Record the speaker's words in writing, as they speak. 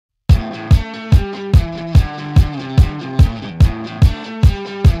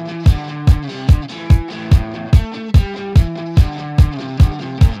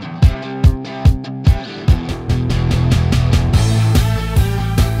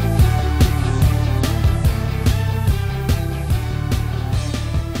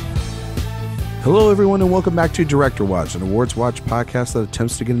Hello, everyone, and welcome back to Director Watch, an Awards Watch podcast that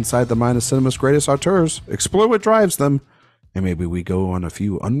attempts to get inside the mind of cinema's greatest auteurs, explore what drives them, and maybe we go on a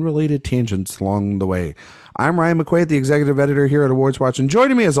few unrelated tangents along the way. I'm Ryan McQuade, the executive editor here at Awards Watch, and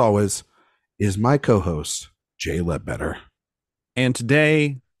joining me, as always, is my co-host, Jay Ledbetter. And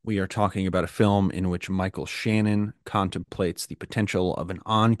today, we are talking about a film in which Michael Shannon contemplates the potential of an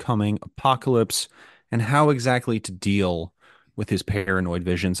oncoming apocalypse and how exactly to deal with his paranoid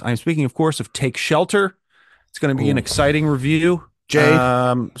visions. I'm speaking, of course, of Take Shelter. It's going to be an exciting review. Jay.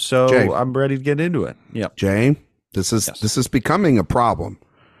 Jay. I'm ready to get into it. Yeah. Jay, this is becoming a problem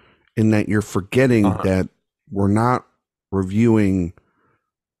in that you're forgetting that we're not reviewing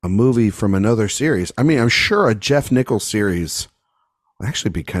a movie from another series. I mean, I'm sure a Jeff Nichols series would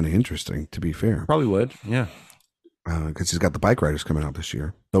actually be kind of interesting, to be fair. Probably would, yeah. Because he's got the Bike Riders coming out this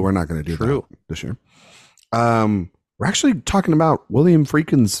year. Though we're not going to do that this year. We're actually talking about William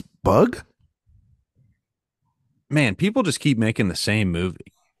Friedkin's Bug. Man, people just keep making the same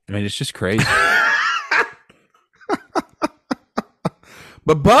movie. I mean, it's just crazy.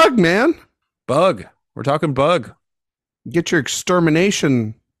 But Bug, man. Bug. We're talking Bug. Get your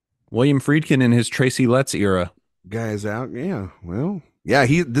extermination. William Friedkin in his Tracy Letts era. Guys out. Yeah. Well, yeah,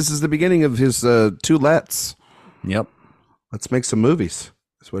 this is the beginning of his two Letts. Yep. Let's make some movies.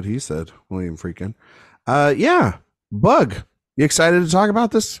 That's what he said, William Friedkin. Yeah. Bug. You excited to talk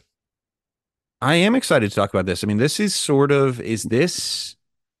about this? I am excited to talk about this. I mean, this is is this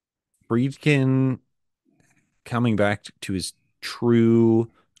Friedkin coming back to his true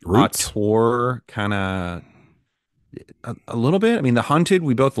roots? Auteur kind of a little bit? I mean, The Hunted,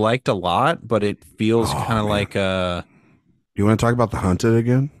 we both liked a lot, but it feels kind of like Do you want to talk about The Hunted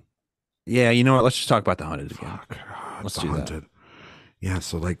again? Yeah, you know what? Let's just talk about The Hunted again. Oh, God, let's do Hunted. That. Yeah,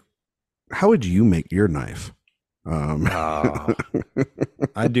 so like, how would you make your knife? I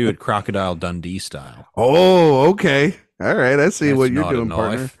do it Crocodile Dundee style. Oh, okay. All right. I see what you're doing,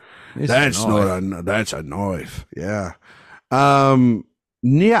 partner. That's a knife. Yeah.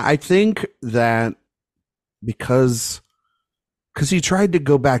 Yeah, I think that because he tried to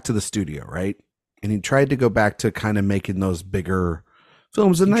go back to the studio, right? And he tried to go back to kind of making those bigger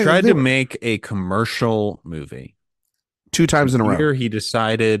films. And he tried to make a commercial movie 2 times in a row. Here he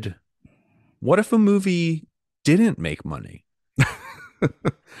decided, what if a movie didn't make money?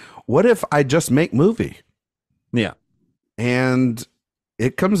 What if I just make movie? Yeah. And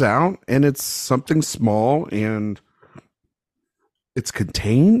it comes out and it's something small and it's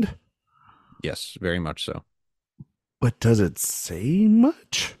contained? Yes, very much so. But does it say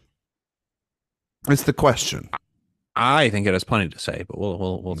much? It's the question. I think it has plenty to say, but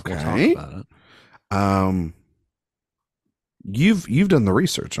we'll talk about it. You've done the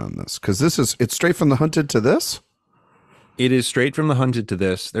research on this because it's straight from The Hunted to this. It is straight from The Hunted to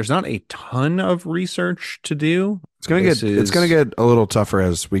this. There's not a ton of research to do. It's gonna get a little tougher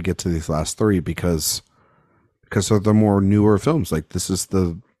as we get to these last 3 because of the more newer films. Like this is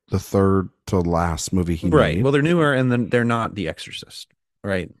the third to last movie he made. Well, they're newer and then they're not The Exorcist,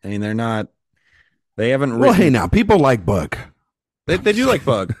 right? I mean, they're not. They haven't. Well, hey, now people like Bug. They do like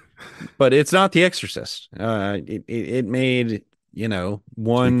Bug. But it's not The Exorcist. It made,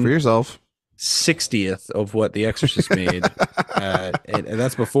 one Speak for yourself 60th of what The Exorcist made, and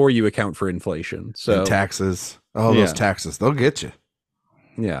that's before you account for inflation. So and taxes, those taxes, they'll get you.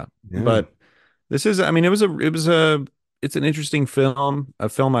 Yeah, but this is. I mean, it's an interesting film, a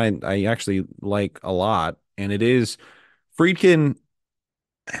film I actually like a lot, and it is Friedkin.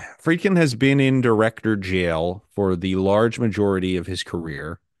 Friedkin has been in director jail for the large majority of his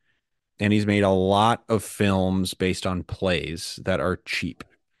career. And he's made a lot of films based on plays that are cheap.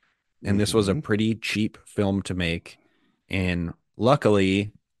 And this was a pretty cheap film to make. And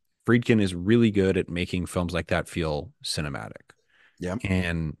luckily, Friedkin is really good at making films like that feel cinematic. Yeah.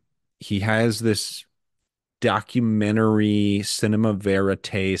 And he has this documentary cinema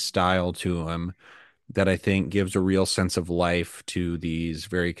verite style to him that I think gives a real sense of life to these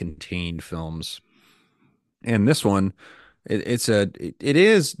very contained films. And this one, it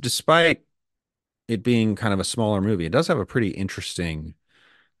is, despite it being kind of a smaller movie, it does have a pretty interesting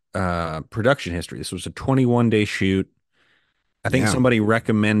production history. This was a 21-day shoot. I think somebody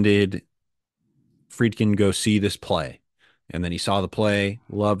recommended Friedkin go see this play, and then he saw the play,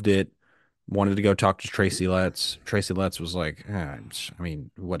 loved it, wanted to go talk to Tracy Letts. Tracy Letts was like, I mean,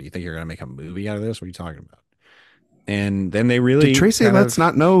 what do you think, you're going to make a movie out of this? What are you talking about? And then they really... Did Tracy Letts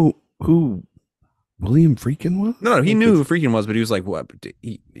not know who William Friedkin was? No, he knew who Friedkin was, but he was like, what?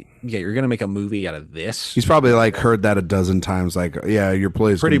 You're going to make a movie out of this? He's probably like heard that a dozen times. Like, yeah, your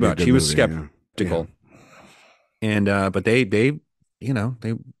play is pretty much. He was movie, skeptical. Yeah. And, but they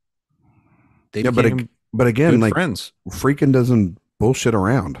they Yeah, became but again, good like friends. Friedkin doesn't bullshit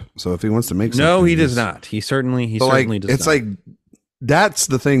around. So if he wants to make something, No, he does not. He certainly does it's not. like that's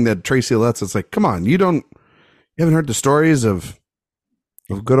the thing that Tracy Letts. It's like, come on, you haven't heard the stories of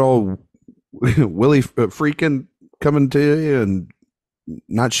good old Willie Friedkin coming to you and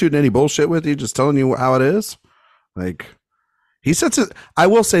not shooting any bullshit with you, just telling you how it is. Like he sets it. I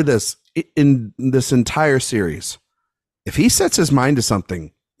will say this in this entire series, if he sets his mind to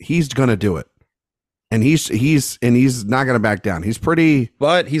something, he's gonna do it, and he's not gonna back down. He's pretty,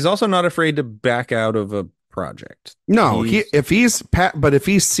 but he's also not afraid to back out of a project. no. If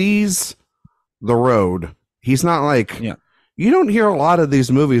he sees the road, he's not like, yeah. You don't hear a lot of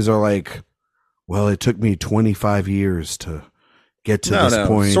these movies are like, well, it took me 25 years to get to this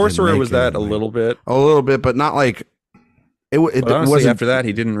point. Sorcerer was that a little bit, but not like it honestly, wasn't. After that,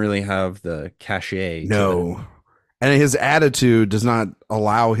 he didn't really have the cachet. No, and his attitude does not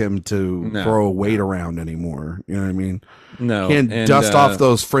allow him to throw weight around anymore. You know what I mean? No, he can't dust off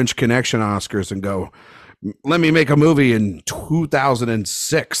those French Connection Oscars and go, let me make a movie in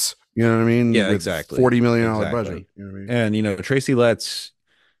 2006. You know what I mean? Yeah, with exactly. $40 million budget. You know what I mean? And Tracy Letts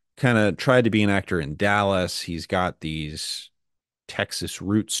kind of tried to be an actor in Dallas. He's got these Texas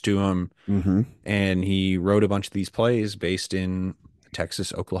roots to him, and he wrote a bunch of these plays based in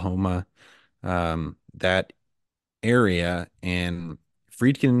Texas, Oklahoma, that area. And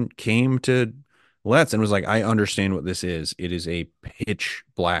Friedkin came to Letts and was like, I understand what this is. It is a pitch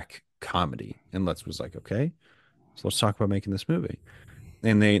black comedy. And Letts was like, okay, so let's talk about making this movie.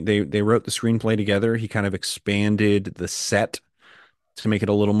 And they wrote the screenplay together. He kind of expanded the set to make it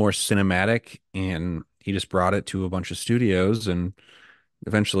a little more cinematic, and he just brought it to a bunch of studios, and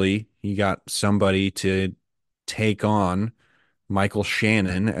eventually he got somebody to take on Michael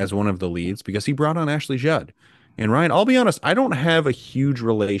Shannon as one of the leads because he brought on Ashley Judd. And Ryan, I'll be honest, I don't have a huge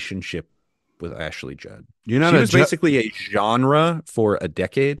relationship with Ashley Judd. She was basically a genre for a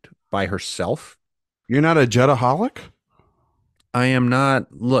decade by herself. You're not a Juddaholic? I am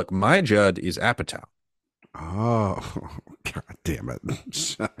not. Look, my Judd is Apatow. Oh, God damn it.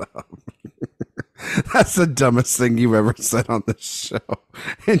 Shut up. That's the dumbest thing you've ever said on this show.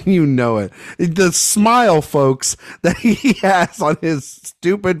 And you know it. The smile, folks, that he has on his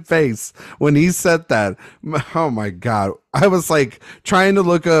stupid face when he said that. Oh, my God. I was like trying to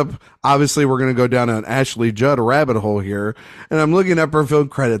look up. Obviously, we're going to go down an Ashley Judd rabbit hole here. And I'm looking up her film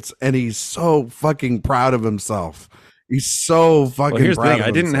credits, and he's so fucking proud of himself. He's so fucking here's proud the thing. of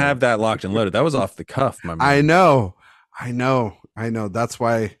I didn't himself. have that locked and loaded. That was off the cuff, my man. I know. That's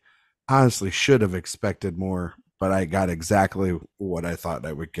why I honestly should have expected more, but I got exactly what I thought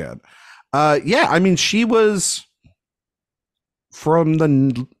I would get. Yeah, I mean, she was from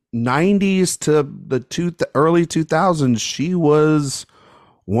the 90s to the early 2000s. She was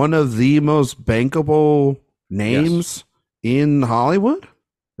one of the most bankable names in Hollywood,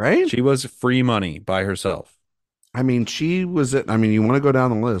 right? She was free money by herself. I mean, you want to go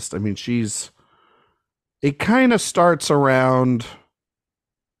down the list. I mean, it kind of starts around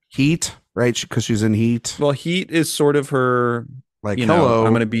Heat, right? Because she's in Heat. Well, Heat is sort of her, like, hello,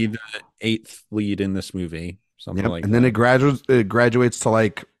 I'm going to be the 8th lead in this movie. Something like and that. then it graduates to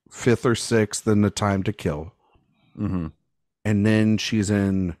like 5th or 6th in The Time to Kill. Mm-hmm. And then she's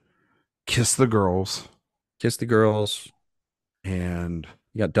in Kiss the Girls. And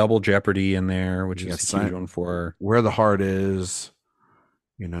you got Double Jeopardy in there, which is a huge one for her. Where the Heart Is.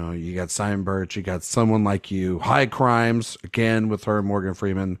 You got Simon Birch. You got Someone Like You. High Crimes, again, with her and Morgan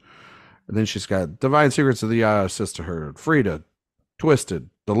Freeman. And then she's got Divine Secrets of the Sisterhood. Frida. Twisted.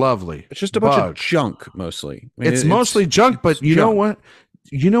 The Lovely. It's just a bunch of junk, mostly. I mean, it's mostly junk, but you know what?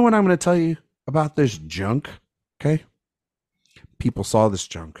 You know what I'm going to tell you about this junk? Okay? People saw this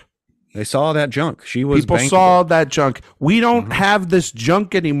junk. They saw that junk. People saw that junk. We don't have this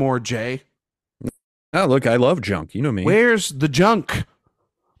junk anymore, Jay. Oh, look, I love junk. You know me. Where's the junk?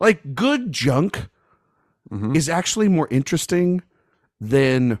 Like, good junk is actually more interesting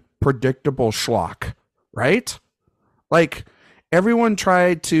than predictable schlock, right? Like, everyone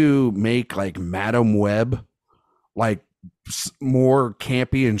tried to make, like, Madam Web, like, more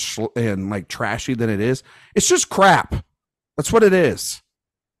campy and like trashy than it is. It's just crap. That's what it is.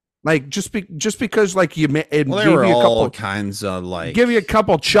 Like, just because, like, there were all kinds of, like, give you a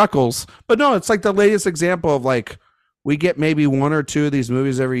couple chuckles, but no, it's like the latest example of, like, we get maybe one or two of these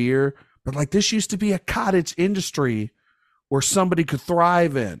movies every year, but like, this used to be a cottage industry where somebody could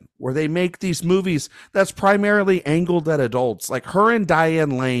thrive in, where they make these movies that's primarily angled at adults. Like, her and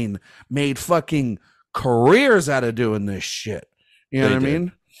Diane Lane made fucking careers out of doing this shit. You know what I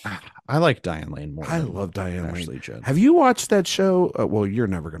mean? I like Diane Lane more I than love Diane Lane. Ashley Judd. Have you watched that show? Well, you're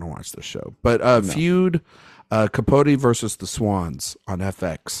never going to watch this show, but No. Feud, Capote versus the Swans on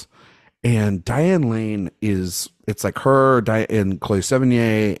FX. And Diane Lane it's like her, and Chloe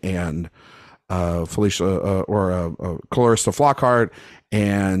Sevigny, and Felicia Clarissa Flockhart,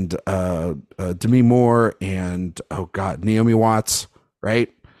 and Demi Moore, and oh god, Naomi Watts,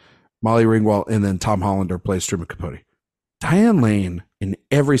 right? Molly Ringwald, and then Tom Hollander plays Truman Capote. Diane Lane in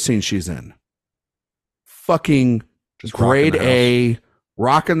every scene she's in, fucking Just grade A,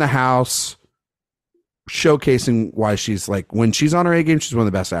 rocking the house, showcasing why she's like, when she's on her A game, she's one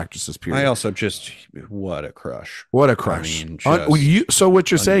of the best actresses. Period. I also just, what a crush. What a crush. I mean, so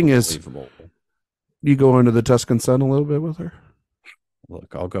what you're saying is you go under the Tuscan sun a little bit with her?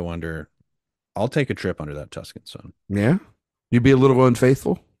 Look, I'll take a trip under that Tuscan sun. Yeah? You'd be a little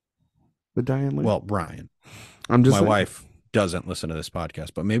unfaithful with Diane Lane? Well, Brian, I'm just my wife doesn't listen to this podcast,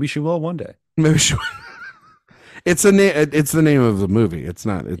 but maybe she will one day. Maybe she will. It's the name of the movie. It's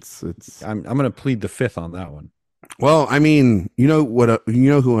not. I'm going to plead the fifth on that one. Well, I mean, you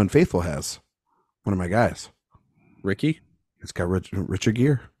know who Unfaithful has? One of my guys, Ricky. It's got Richard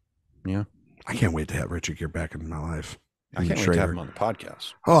Gere. Yeah, I can't wait to have Richard Gere back in my life. I can't wait to have him on the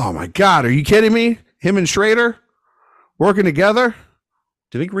podcast. Oh my god, are you kidding me? Him and Schrader working together.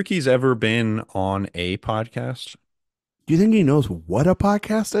 Do you think Ricky's ever been on a podcast? Do you think he knows what a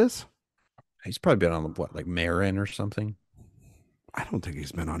podcast is? He's probably been on like Marin or something. I don't think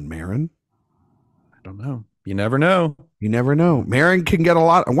he's been on Marin. I don't know. You never know. You never know. Marin can get a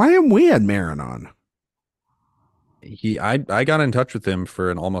lot. Why haven't we had Marin on? I got in touch with him for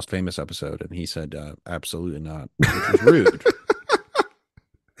an Almost Famous episode, and he said absolutely not, which was rude.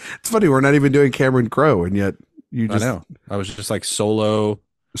 It's funny, we're not even doing Cameron Crowe, and yet you just. I know. I was just like solo,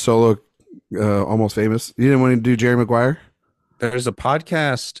 Almost Famous. You didn't want to do Jerry Maguire? There's a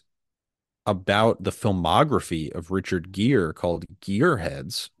podcast about the filmography of Richard Gere called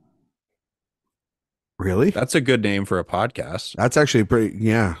Gearheads. Really? That's a good name for a podcast. That's actually pretty,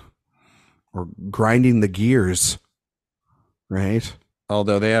 yeah. Or Grinding the Gears, right?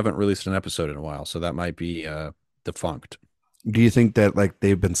 Although they haven't released an episode in a while, so that might be defunct. Do you think that like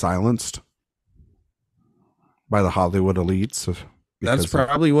they've been silenced by the Hollywood elites? That's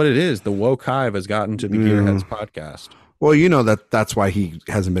probably what it is. The woke hive has gotten to the Gearheads podcast. Well, you know that's why he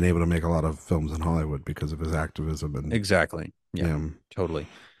hasn't been able to make a lot of films in Hollywood, because of his activism. And exactly. Yeah, totally.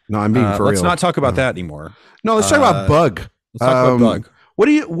 No, I'm being for real. Let's not talk about that anymore. No, let's talk about Bug. Let's talk about Bug. What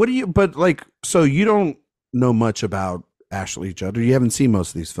do you, but like, so you don't know much about Ashley Judd, or you haven't seen most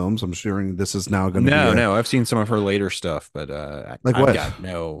of these films. I'm sure this is now going to be. No, I've seen some of her later stuff, but like I've what? Got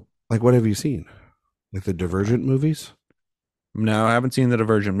no. Like what have you seen? Like the Divergent movies? No, I haven't seen the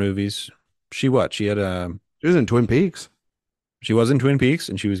Divergent movies. She had She was in Twin Peaks. She was in Twin Peaks,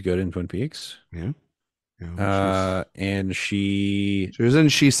 and she was good in Twin Peaks. Yeah. And she was in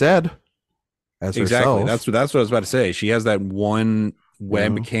She Said as exactly. herself. That's what I was about to say. She has that one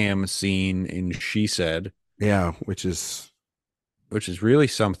webcam scene in She Said. Yeah, which is really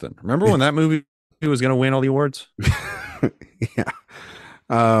something. Remember when that movie was going to win all the awards? Yeah.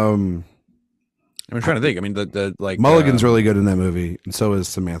 I'm trying to think. I mean, the like Mulligan's really good in that movie, and so is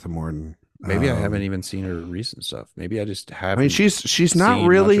Samantha Morton. Maybe I haven't even seen her recent stuff. Maybe I just haven't. I mean, she's not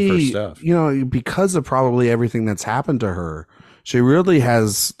really, you know, because of probably everything that's happened to her. She really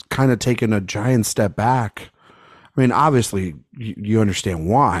has kind of taken a giant step back. I mean, obviously, you understand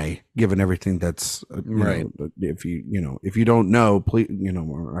why, given everything that's right. If you don't know, please,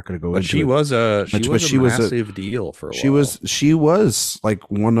 we're not going to go. But she was a massive deal for a while. She was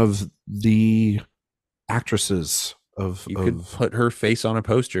like one of the actresses of. You could put her face on a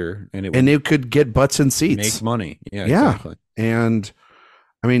poster, and it could get butts in seats, make money. Yeah, exactly. And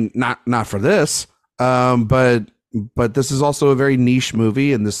I mean, not for this, but this is also a very niche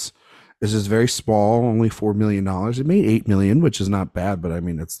movie, and this is very small, only $4 million. It made $8 million, which is not bad, but I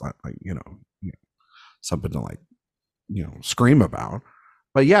mean, it's not like something to like scream about.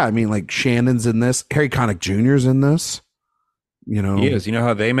 But yeah, I mean, like Shannon's in this, Harry Connick Jr. is in this. He is. You know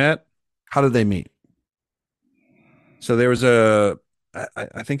how they met? How did they meet? So there was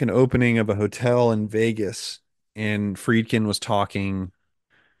I think an opening of a hotel in Vegas, and Friedkin was talking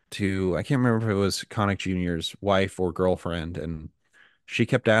to, I can't remember if it was Connick Jr.'s wife or girlfriend, and she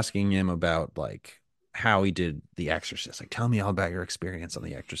kept asking him about like how he did The Exorcist. Like, tell me all about your experience on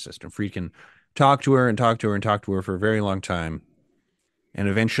The Exorcist. And Friedkin talked to her and talked to her and talked to her for a very long time. And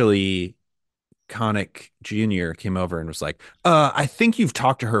eventually Connick Jr. came over and was like, I think you've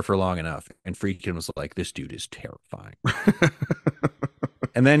talked to her for long enough. And Friedkin was like, this dude is terrifying.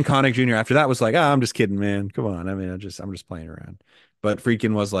 And then Connick Jr. after that was like, "Oh, I'm just kidding, man. Come on. I mean, I'm just playing around." But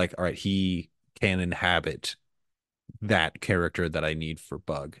Friedkin was like, "All right, he can inhabit that character that I need for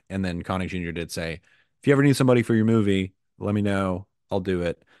Bug." And then Connick Jr. did say, "If you ever need somebody for your movie, let me know. I'll do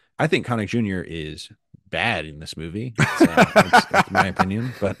it." I think Connick Jr. is bad in this movie. It's my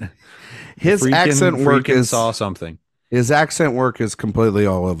opinion, but his Friedkin saw something. His accent work is completely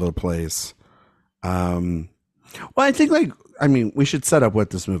all over the place. Well, I think we should set up what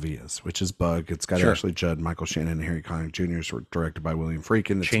this movie is, which is Bug. It's got Ashley Judd, Michael Shannon, and Harry Connick Jr. Directed by William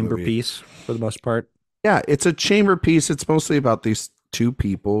Friedkin. It's chamber piece for the most part. Yeah, it's a chamber piece. It's mostly about these two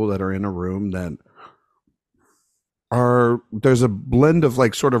people that are in a room that there's a blend of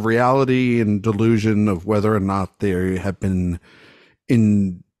like sort of reality and delusion of whether or not they have been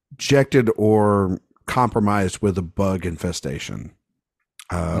injected or compromised with a bug infestation.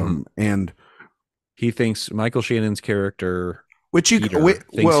 And he thinks Michael Shannon's character, thinks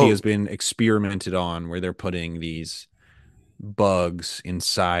he has been experimented on, where they're putting these bugs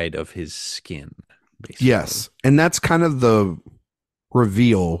inside of his skin. Basically. Yes, and that's kind of the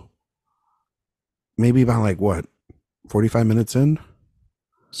reveal. Maybe about 45 minutes in,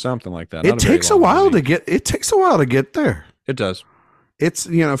 something like that. It takes a while to get there. It does. It's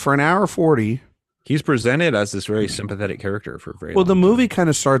for an hour 40. He's presented as this very sympathetic character for very well. The movie kind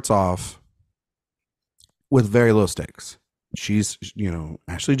of starts off with very low stakes. She's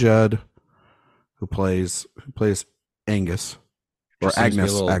Ashley Judd, who plays Agnes or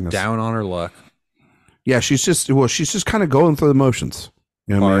Agnes. Agnes down on her luck. Yeah, she's just kind of going through the motions.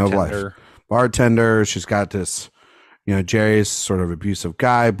 Of life. Bartender. She's got this. Jerry's sort of abusive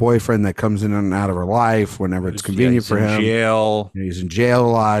boyfriend that comes in and out of her life whenever it's convenient for him. He's in jail a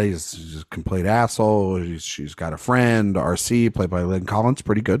lot. He's a complete asshole. She's got a friend, RC, played by Lynn Collins,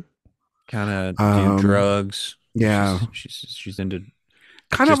 pretty good. Kind of do drugs. Yeah, she's into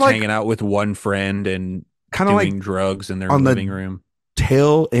kind of like hanging out with one friend and kind of doing drugs in their living room.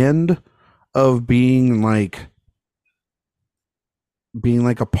 Tail end of being like a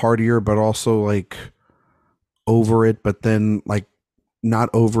partier, but also like over it, but then like not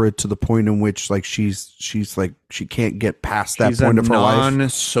over it to the point in which like she's like she can't get past that point of her life.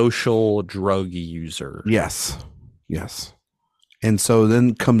 Non-social drug user. Yes. And so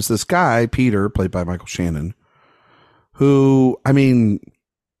then comes this guy, Peter, played by Michael Shannon, who, when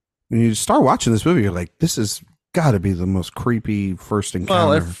you start watching this movie, you're like, this has got to be the most creepy first encounter.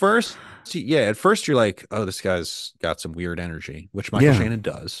 Well, at first you're like, oh, this guy's got some weird energy, which Michael Shannon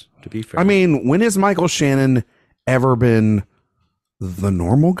does, to be fair. When has Michael Shannon ever been the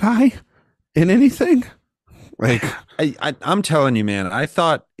normal guy in anything? Like, I'm telling you, man, I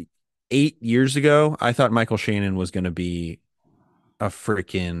thought 8 years ago, I thought Michael Shannon was going to be a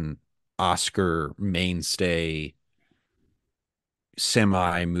freaking Oscar mainstay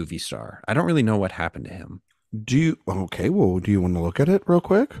semi movie star. I don't really know what happened to him. Do you want to look at it real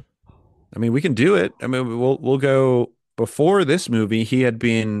quick? We can do it. We'll go. Before this movie, he had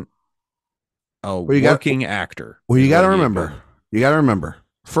been a working actor. Well, you got to remember.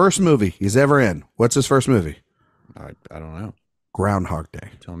 First movie he's ever in. What's his first movie? I don't know. Groundhog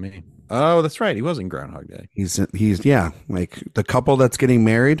Day. Tell me. Oh, that's right. He was in Groundhog Day. He's like the couple that's getting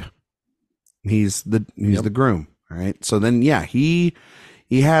married. He's the groom. All right. So then, he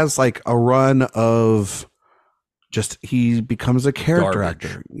has like a run of he becomes a character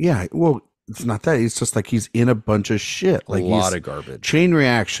actor. Yeah. Well, it's not that. It's just like he's in a bunch of shit. Like a lot of garbage. Chain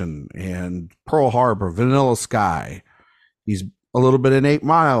Reaction and Pearl Harbor, Vanilla Sky. He's a little bit in 8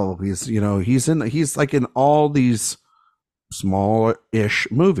 Mile. He's like in all these small-ish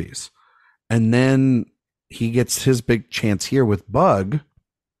movies. And then he gets his big chance here with Bug.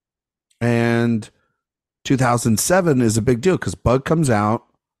 And 2007 is a big deal because Bug comes out,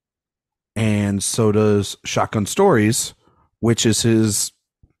 and so does Shotgun Stories, which is his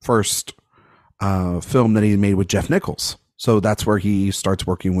first film that he made with Jeff Nichols. So that's where he starts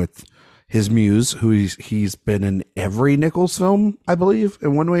working with his muse, who he's been in every Nichols film, I believe,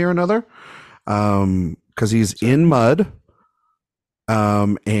 in one way or another, because he's in Mud.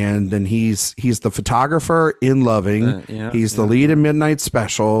 And then he's the photographer in Loving. He's the lead in Midnight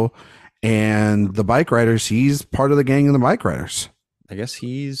Special, and the Bike Riders. He's part of the gang of the Bike Riders. I guess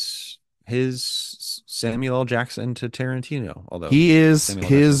he's his Samuel L. Jackson to Tarantino, although he is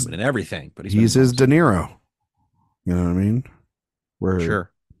his in everything, but he's his De Niro. You know what I mean?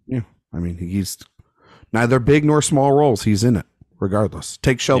 Sure. Yeah. He's neither big nor small roles. He's in it regardless.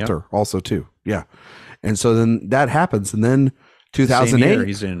 Take Shelter also too. Yeah. And so then that happens, and then 2008,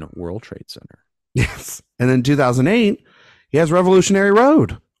 he's in World Trade Center. Yes. And then 2008, he has Revolutionary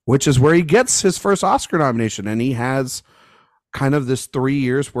Road, which is where he gets his first Oscar nomination. And he has kind of this 3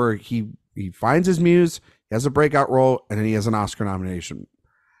 years where he finds his muse, he has a breakout role, and then he has an Oscar nomination.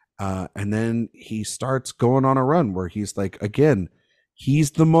 And then he starts going on a run where he's like, again,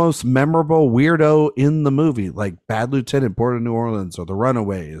 he's the most memorable weirdo in the movie, like Bad Lieutenant, Port of New Orleans, or The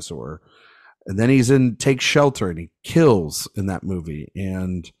Runaways, and then he's in Take Shelter and he kills in that movie.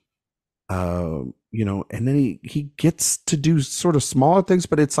 And, and then he gets to do sort of smaller things,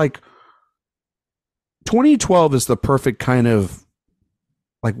 but it's like 2012 is the perfect kind of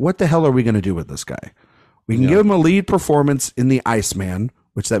like, what the hell are we going to do with this guy? We can give him a lead performance in The Iceman,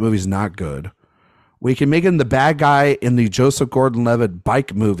 which that movie's not good. We can make him the bad guy in the Joseph Gordon-Levitt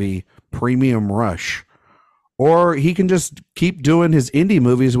bike movie, Premium Rush. Or he can just keep doing his indie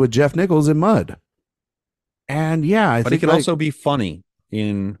movies with Jeff Nichols in Mud. And I think he can also be funny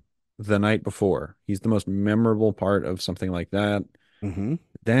in The Night Before. He's the most memorable part of something like that. Mm-hmm.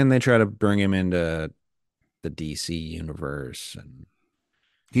 Then they try to bring him into the DC universe, and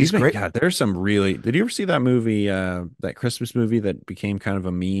he's great. God, there's some really. Did you ever see that movie, that Christmas movie that became kind of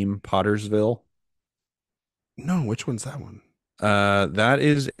a meme, Pottersville? No, which one's that one? That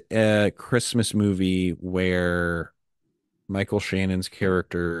is a Christmas movie where Michael Shannon's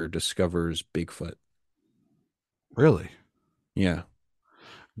character discovers Bigfoot. Really? Yeah.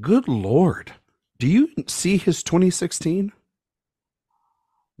 Good Lord. Do you see his 2016?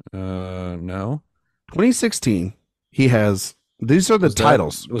 No. 2016. He has. These are the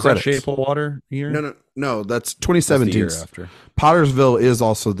titles. Was credits. that Shape of Water year? No. That's 2017. That's the year after. Pottersville is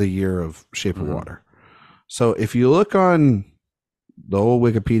also the year of Shape of Water. So if you look on the old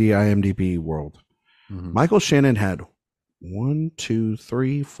Wikipedia IMDb world, Michael Shannon had 1, 2,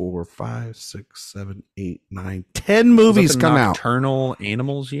 3, 4, 5, 6, 7, 8, 9, 10 movies come out. Nocturnal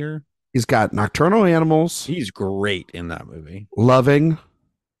Animals year? He's got Nocturnal Animals. He's great in that movie. Loving.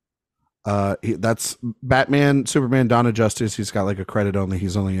 That's Batman, Superman, Dawn of Justice. He's got like a credit only.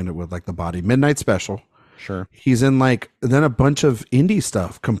 He's only in it with like the body. Midnight Special. Sure. He's in like then a bunch of indie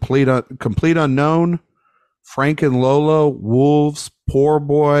stuff. Complete Unknown, Frank and Lola, Wolves, Poor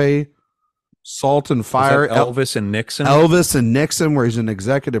Boy, Salt and Fire, Elvis and Nixon. Elvis and Nixon, where he's an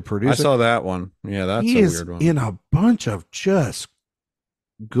executive producer. I saw that one. Yeah, that's a weird one. In a bunch of just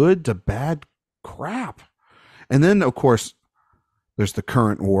good to bad crap. And then of course there's The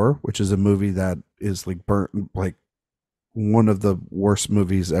Current War, which is a movie that is like one of the worst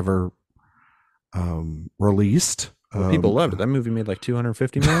movies ever released. People loved it. That movie made like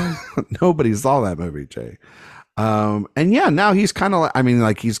 250 million. Nobody saw that movie, Jay. And now he's kind of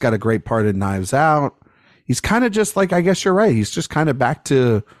like, he's got a great part in Knives Out. He's kind of just like, I guess you're right. He's just kind of back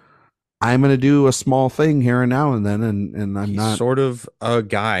to, I'm going to do a small thing here and now and then. And he's not sort of a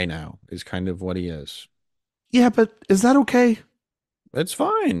guy now is kind of what he is. Yeah. But is that okay? It's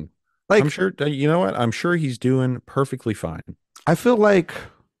fine. Like, I'm sure, you know what? I'm sure he's doing perfectly fine. I feel like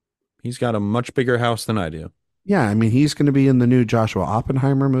he's got a much bigger house than I do. Yeah, I mean, he's going to be in the new Joshua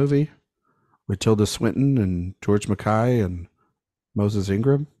Oppenheimer movie with Tilda Swinton and George Mackay and Moses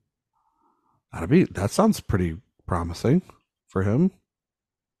Ingram. That sounds pretty promising for him.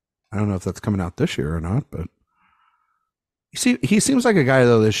 I don't know if that's coming out this year or not, but he seems like a guy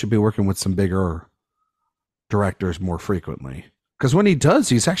though that should be working with some bigger directors more frequently. Because when he does,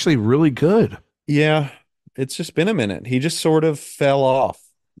 he's actually really good. Yeah, it's just been a minute. He just sort of fell off.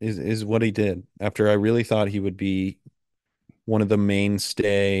 Is what he did after I really thought he would be one of the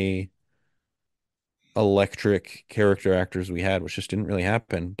mainstay electric character actors we had, which just didn't really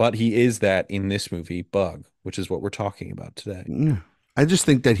happen. But he is that in this movie, Bug, which is what we're talking about today. Yeah. I just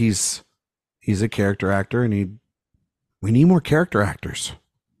think that he's a character actor, and we need more character actors.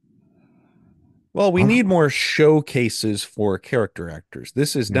 Well, we need more showcases for character actors.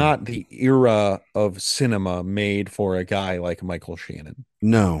 This is not the era of cinema made for a guy like Michael Shannon.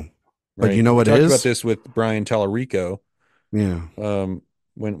 No, but right? you know what we is? talked about this with Brian Tallarico. Yeah.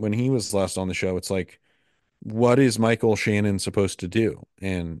 When he was last on the show, it's like, what is Michael Shannon supposed to do?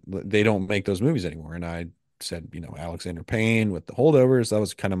 And they don't make those movies anymore. And I said, Alexander Payne with The Holdovers. That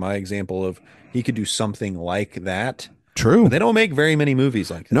was kind of my example of he could do something like that. True. But they don't make very many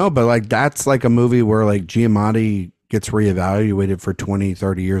movies like that. No, but like that's like a movie where like Giamatti gets reevaluated for 20,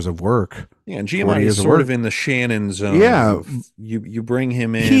 30 years of work. Yeah, and Giamatti is sort of in the Shannon zone. Yeah. You bring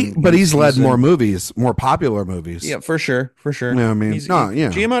him in. But he's led more movies, more popular movies. Yeah, for sure. Yeah, I mean,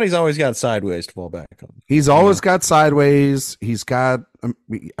 Giamatti's always got Sideways to fall back on. He's always got Sideways. He's got,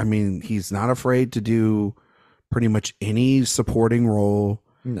 he's not afraid to do pretty much any supporting role.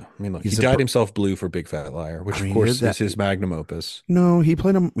 No, look, he dyed himself blue for Big Fat Liar, which of course is his magnum opus. No, he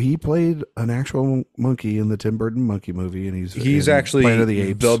played an actual monkey in the Tim Burton monkey movie, and he's actually Planet of the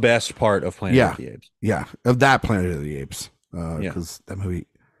Apes. The best part of Planet of the Apes. Yeah, of that Planet of the Apes. Yeah, because that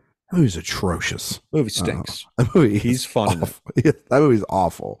movie's atrocious. movie stinks. That movie He's fun in it. Yeah, that movie's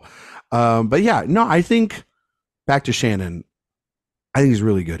awful. But yeah, no, I think back to Shannon. I think he's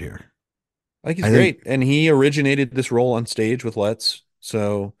really good here. I think he's I think great, and he originated this role on stage with Letts.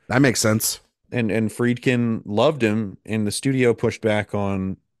 So that makes sense. and Friedkin loved him, and the studio pushed back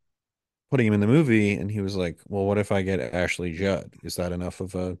on putting him in the movie, and he was like, "Well, what if I get Ashley Judd? Is that enough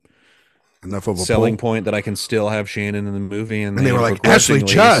of a Enough of a selling pull. point that I can still have Shannon in the movie?" And And they they were like, Ashley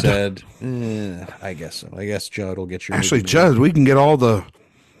begrudgingly Judd. said, I guess so. I guess Judd will get your Ashley movie Judd. made." We can get all the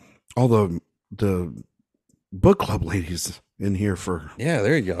book club ladies in here for Yeah,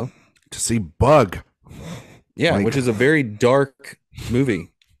 there you go. to see Bug. Yeah, Like, which is a very dark movie.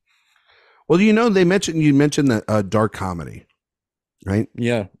 well, you mentioned that dark comedy, right?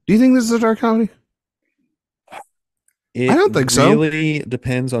 Yeah. Do you think this is a dark comedy? It I don't think so. really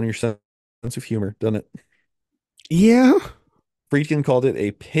depends on your sense of humor, doesn't it? Yeah, Friedkin called it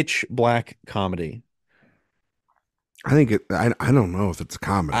a pitch black comedy. I think it. I don't know if it's a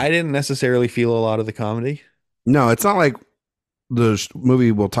comedy. I didn't necessarily feel a lot of the comedy. No, it's not like the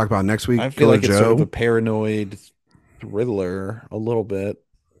movie we'll talk about next week. I feel Killer like it's sort of Joe. a paranoid thriller a little bit.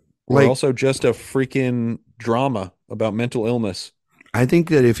 Or Like, also just a freaking drama about mental illness. I think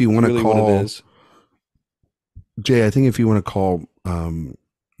that if you want to Really what it call is. Jay, I think if you want to call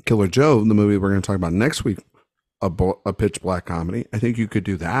Killer Joe, the movie we're going to talk about next week, a pitch black comedy, I think you could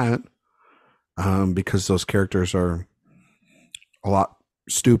do that because those characters are a lot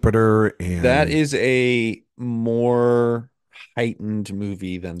stupider. And That is a more heightened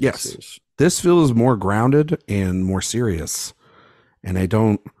movie than yes, this is. this feels more grounded and more serious. And I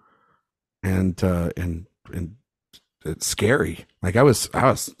don't, and it's scary. Like I was,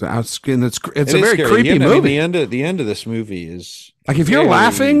 and it's It a is very scary. creepy I mean, movie. the end of this movie is Like if you're very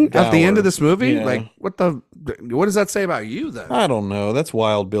laughing at the end of dour. this movie, Yeah. like what does that say about you then? I don't know. That's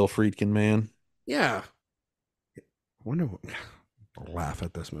wild, Bill Friedkin, man. Yeah. I wonder I'll laugh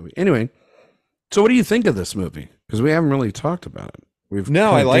at this movie. Anyway, so what do you think of this movie? Because we haven't really talked about it. We've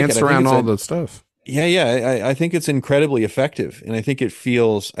No, kind I of like it. danced I think around it's all the stuff. yeah. I think it's incredibly effective, and I think it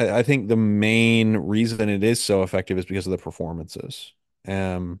feels. I think the main reason it is so effective is because of the performances.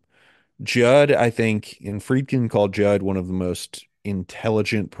 Um, Judd, I think, and Friedkin called Judd one of the most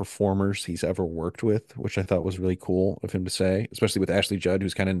intelligent performers he's ever worked with, which I thought was really cool of him to say, especially with Ashley Judd,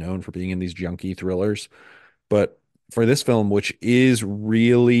 who's kind of known for being in these junky thrillers. But for this film, which is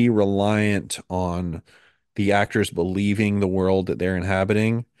really reliant on the actors believing the world that they're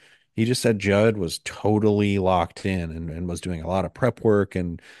inhabiting, he just said Judd was totally locked in and was doing a lot of prep work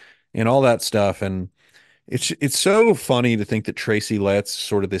and all that stuff. And it's so funny to think that Tracy Letts,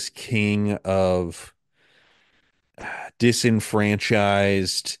 sort of this king of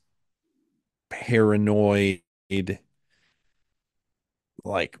disenfranchised, paranoid,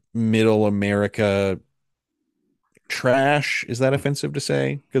 like middle America trash. Is that offensive to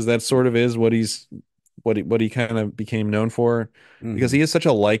say? Because that sort of is what he kind of became known for. Because he is such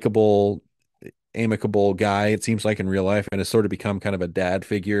a likable, amicable guy, it seems like in real life, and has sort of become kind of a dad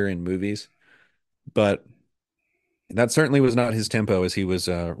figure in movies. But that certainly was not his tempo as he was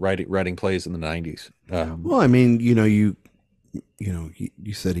writing plays in the 90s. Well, I mean, you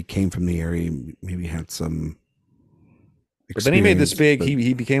said he came from the area, maybe had some But then he made this experience, big. but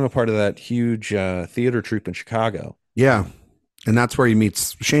He became a part of that huge theater troupe in Chicago. yeah, and that's where he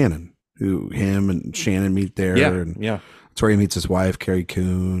meets Shannon. Him and Shannon meet there, and Yeah. that's where he meets his wife, Carrie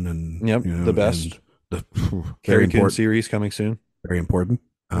Coon, and Yep, the best. The Harry Connick series coming soon. very important,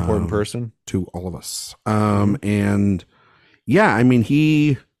 Important person to all of us. And yeah, I mean,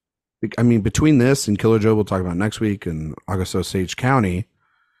 between this and Killer Joe, we'll talk about next week, and August Osage County,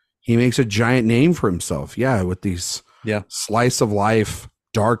 he makes a giant name for himself. Yeah, with these slice of life,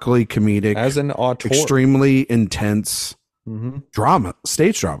 darkly comedic, as an auteur, extremely intense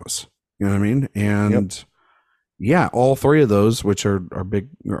stage dramas. You know what I mean? And yeah, all three of those, which are big,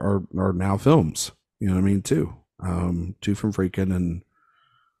 are now films. You know what I mean? Two from Friedkin, and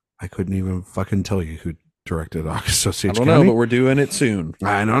I couldn't even fucking tell you who directed August Osage I don't County. know, but we're doing it soon.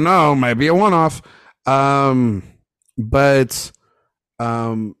 I don't know. Might be a one-off. But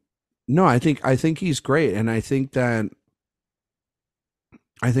no, I think he's great, and I think that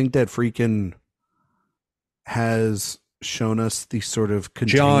Friedkin has shown us the sort of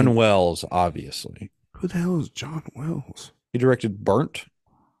John Wells, obviously. Who the hell is John Wells? He directed Burnt.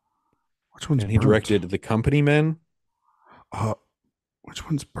 Which one's and he Burnt? directed The Company Men. Which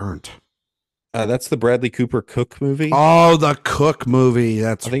one's Burnt? That's the Bradley Cooper Cook movie. Oh, the Cook movie.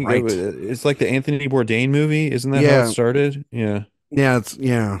 That's I think right. It's like the Anthony Bourdain movie. Isn't that how it started? Yeah. But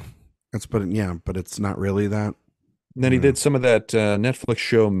it's not really that. And then he Yeah. did some of that Netflix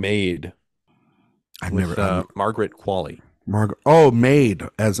show Made I've with never. Margaret Qualley. Margaret. Oh, Made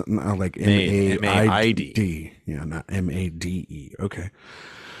as like Made, Maid. MAID. Yeah, not Made. Okay.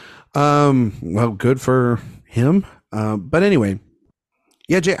 Well, good for him. But anyway,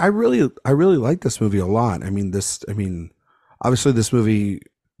 yeah, Jay, I really like this movie a lot. I mean, obviously, this movie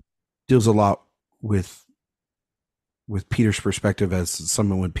deals a lot with Peter's perspective as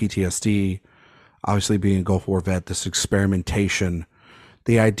someone with PTSD, obviously being a Gulf War vet. This experimentation,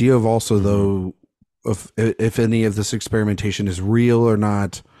 the idea of also Mhm. though, of if any of this experimentation is real or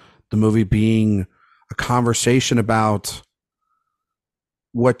not. The movie being a conversation about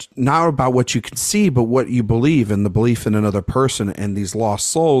what, not about what you can see, but what you believe, and the belief in another person and these lost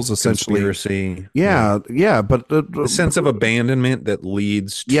souls essentially. Conspiracy. Yeah. Yeah, but The sense of abandonment that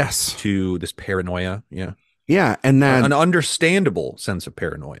leads yes, to this paranoia. Yeah. yeah, An understandable sense of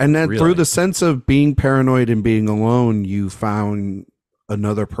paranoia, and then through really. the sense of being paranoid and being alone, you found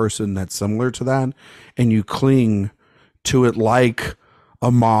another person that's similar to that, and you cling to it like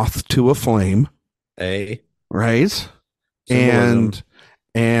a moth to a flame, A right? symbolism.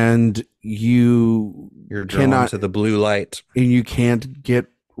 And you You're drawn cannot, to the blue light. and you can't get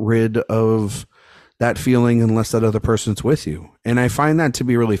rid of that feeling unless that other person's with you. And I find that to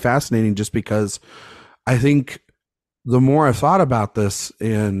be really fascinating, just because I think the more I've thought about this,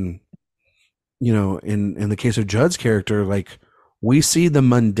 in in the case of Judd's character, like, we see the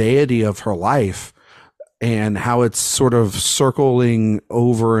mundanity of her life and how it's sort of circling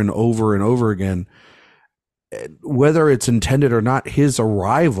over and over and over again, whether it's intended or not. His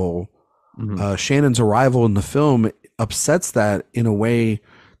arrival, Mhm. Shannon's arrival in the film, upsets that in a way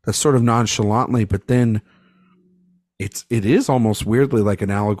that's sort of nonchalantly, but then it is almost weirdly like an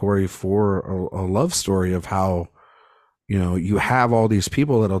allegory for a love story of how, you have all these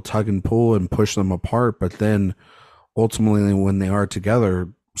people that'll tug and pull and push them apart, but then ultimately when they are together,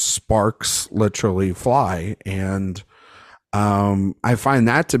 sparks literally fly. And I find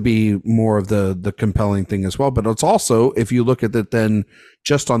that to be more of the compelling thing as well. But it's also, if you look at it then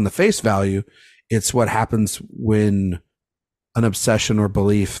just on the face value, it's what happens when an obsession or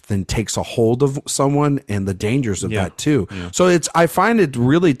belief then takes a hold of someone, and the dangers of Yeah. that too. Yeah. So I find it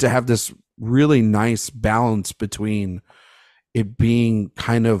really to have this really nice balance between it being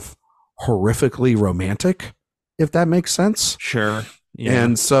kind of horrifically romantic, if that makes sense. Sure. Yeah.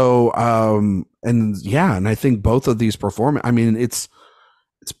 And so, and yeah, and I think both of these performance, I mean, it's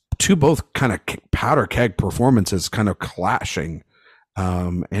two both kind of powder keg performances kind of clashing.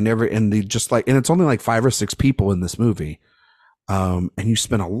 And they just like, and it's only like five or six people in this movie. And you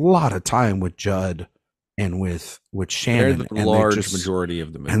spend a lot of time with Judd and with They're Shannon, the large majority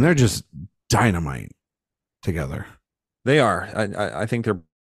of the and they're movie. Yeah. just dynamite together. They are. I think they're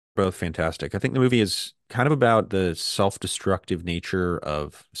both fantastic. I think the movie is kind of about the self-destructive nature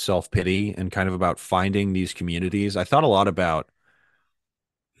of self-pity and kind of about finding these communities. I thought a lot about,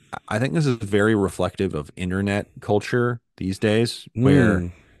 I think this is very reflective of internet culture these days, where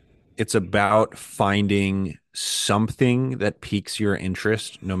Mm, it's about finding something that piques your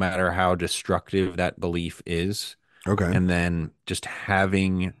interest, no matter how destructive that belief is, okay. and then just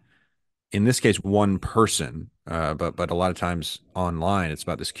having, in this case, one person, but a lot of times online, it's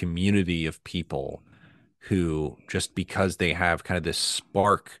about this community of people who, just because they have kind of this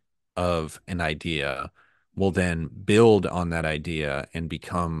spark of an idea, will then build on that idea and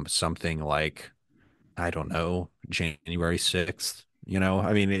become something like, I don't know, January 6th.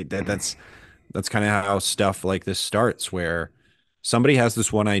 I mean, that's kind of how stuff like this starts, where somebody has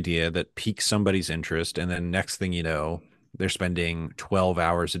this one idea that piques somebody's interest, and then next thing you know, they're spending 12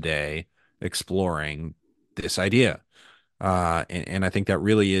 hours a day exploring this idea. And I think that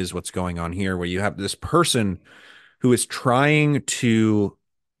really is what's going on here, where you have this person who is trying to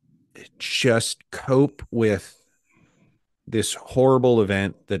just cope with this horrible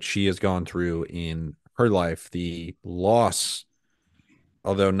event that she has gone through in her life, the loss,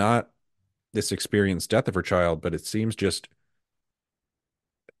 although not this experienced death of her child, but it seems just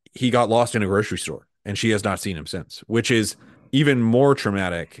he got lost in a grocery store and she has not seen him since, which is even more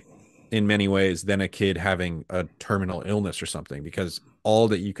traumatic in many ways than a kid having a terminal illness or something, because all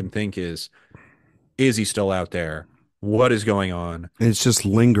that you can think is he still out there? What is going on? And it's just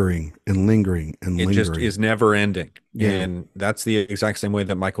lingering and lingering and It just lingering. is never ending. Yeah. And that's the exact same way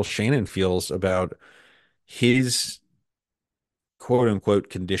that Michael Shannon feels about his quote unquote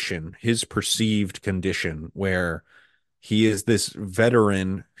condition, his perceived condition, where he is this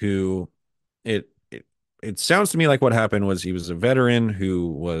veteran who, it sounds to me like what happened was he was a veteran who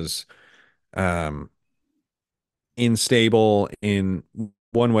was um unstable in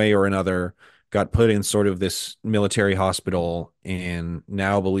one way or another, got put in sort of this military hospital and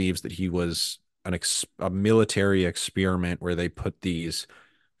now believes that he was a military experiment where they put these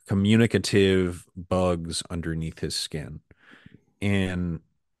communicative bugs underneath his skin. And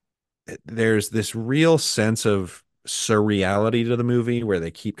there's this real sense of surreality to the movie where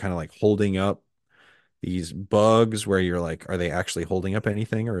they keep kind of like holding up these bugs where you're like, are they actually holding up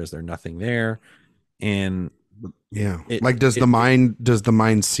anything or is there nothing there? And Yeah. it, Like does the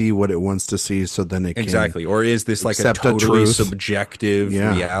mind see what it wants to see so then it can exactly. Or is this like a accept the totally truth? subjective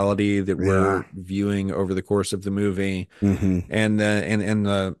Yeah. reality that we're viewing over the course of the movie? Mm-hmm. And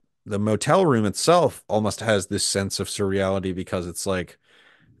the motel room itself almost has this sense of surreality because it's like,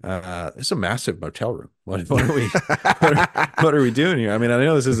 it's a massive motel room. What are we what are we doing here? I mean, I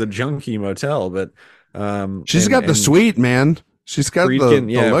know this is a junky motel, but She's got the suite, man. She's got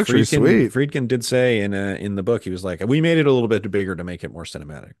the luxury suite. Friedkin did say in the book, he was like, we made it a little bit bigger to make it more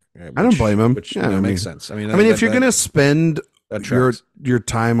cinematic. I don't blame him. Which Yeah, I mean, makes sense. I mean, if you're gonna spend your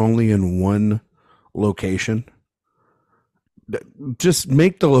time only in one location, just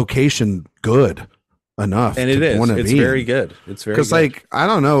make the location good enough. And it is. It's very good. It's very good. Because, like, I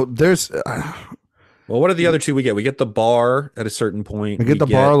don't know. There's well, what are the other two we get? We get the bar at a certain point. We get the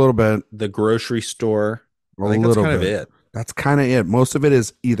bar a little bit. The grocery store. I think that's kind of it. That's kind of it. Most of it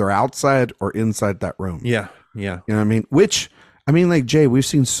is either outside or inside that room. Yeah. Yeah. You know what I mean? Which, I mean, like, Jay, we've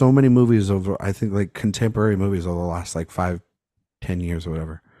seen so many movies over, I think, like, contemporary movies over the last, like, 5-10 years or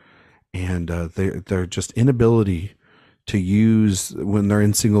whatever. And they're just inability to use, when they're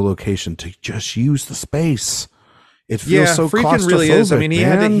in single location, to just use the space. It feels so claustrophobic, really is. I mean,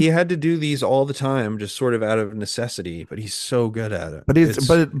 man. he had to do these all the time, just sort of out of necessity. But he's so good at it.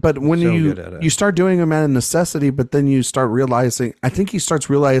 But when you start doing them out of necessity, but then you start realizing, I think he starts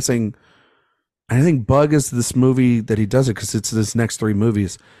realizing. I think Bug is this movie that he does it because it's his next 3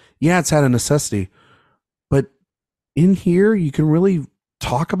 movies. Yeah, it's out of necessity, but in here you can really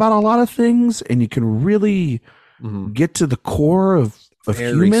talk about a lot of things, and you can really get to the core of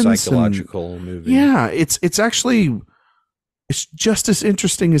humans. Psychological movie. Yeah, it's actually, it's just as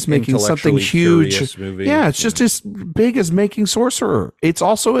interesting as making something huge. Yeah, it's just as big as making Sorcerer. It's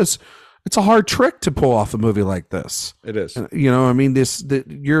also it's a hard trick to pull off a movie like this. It is. You know, I mean,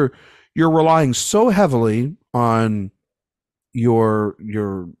 you're relying so heavily on your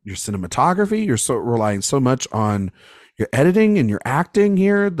cinematography. You're relying so much on your editing and your acting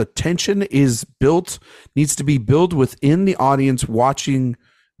here. The tension needs to be built within the audience watching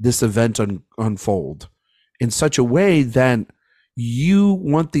this event unfold in such a way that you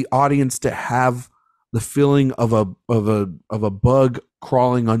want the audience to have the feeling of a bug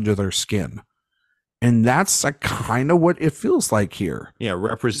crawling under their skin. And that's kind of what it feels like here. Yeah,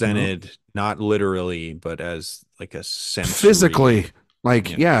 represented not literally, but as like a sensory. Physically.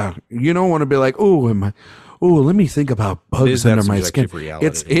 Like, yeah, you don't want to be like, let me think about bugs under my skin.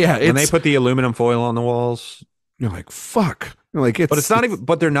 Reality. When they put the aluminum foil on the walls, you're like, fuck.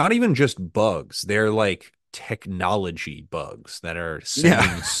 But they're not even just bugs. They're like technology bugs that are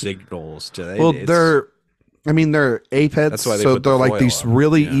sending signals to. Well, they're aphids. That's why they're like these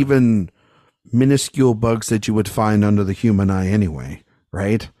really even minuscule bugs that you would find under the human eye anyway,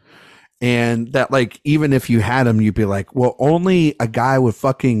 right? And that, like, even if you had them, you'd be like, well, only a guy with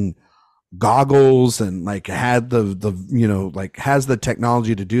fucking goggles and like had the has the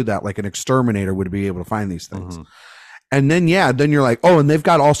technology to do that, like an exterminator would be able to find these things. And then you're like, oh, and they've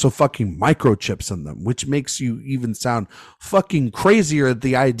got also fucking microchips in them, which makes you even sound fucking crazier at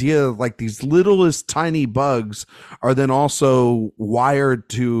the idea of like these littlest tiny bugs are then also wired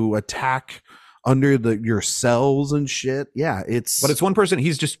to attack under your cells and shit. Yeah, but it's one person.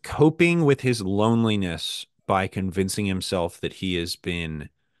 He's just coping with his loneliness by convincing himself that he has been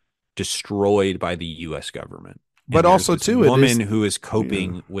destroyed by the U.S. government. But also too, a woman who is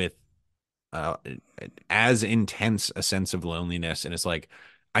coping with as intense a sense of loneliness, and it's like,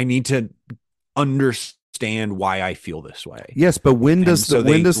 I need to understand why I feel this way. Yes, but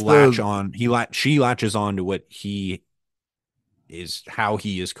she latches on to what he is, how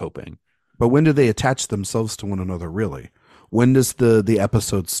he is coping. But when do they attach themselves to one another, really? When does the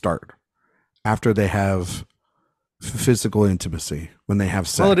episode start? After they have physical intimacy, when they have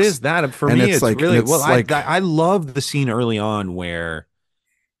sex. Well, it is that for me. It's like, really well. I love the scene early on where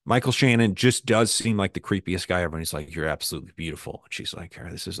Michael Shannon just does seem like the creepiest guy ever. And he's like, "You're absolutely beautiful." And she's like,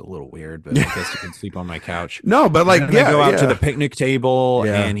 "This is a little weird, but I guess you can sleep on my couch." No, but like, they go out to the picnic table,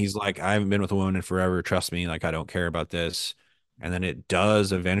 and he's like, "I haven't been with a woman in forever. Trust me, like I don't care about this." And then it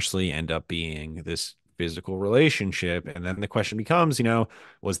does eventually end up being this physical relationship. And then the question becomes,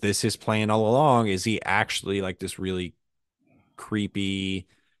 was this his plan all along? Is he actually like this really creepy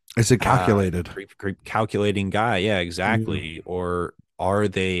Is it calculated? calculating guy. Yeah, Yeah. exactly. Or are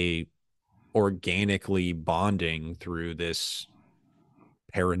they organically bonding through this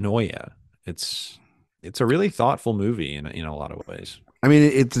paranoia? It's it's a really thoughtful movie in a lot of ways. I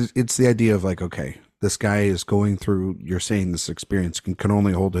mean, it's the idea of like, okay, this guy is going through. You're saying this experience can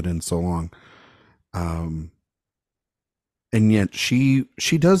only hold it in so long, um, and yet she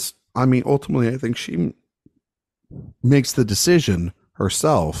does. I mean, ultimately, I think she makes the decision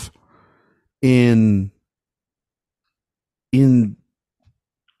herself in in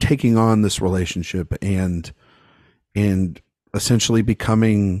taking on this relationship and essentially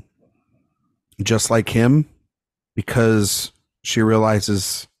becoming just like him because she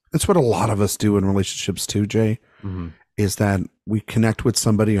realizes it's what a lot of us do in relationships too, Jay, Mhm. is that we connect with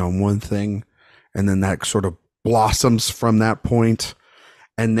somebody on one thing and then that sort of blossoms from that point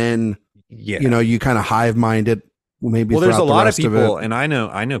and then Yeah. you kind of hive mind it maybe Well, there's a throughout the lot of rest of it. people, and I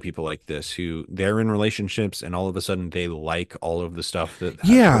know people like this who they're in relationships, and all of a sudden they like all of the stuff that that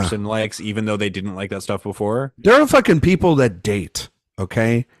Yeah, person likes, even though they didn't like that stuff before. there are fucking people that date,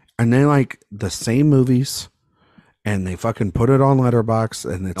 okay, and they like the same movies and they fucking put it on Letterbox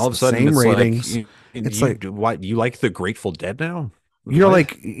and it's All of the a sudden, same it's like ratings. It's like what you like the Grateful Dead now? you're What?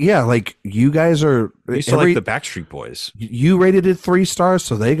 like, yeah, like you guys are I used to like the every Backstreet Boys. you rated it 3 stars,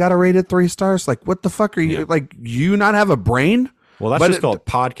 so they got to rate it 3 stars. Like, what the fuck are Yeah. you like? You not have a brain? Well, that's But just called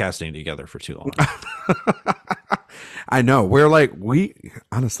podcasting together for too long. I know we're like we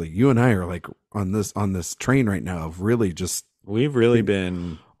honestly, you and I are like on this train right now of really just We've really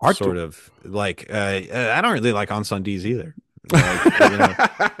been art. sort of like I don't really like On Sundays either.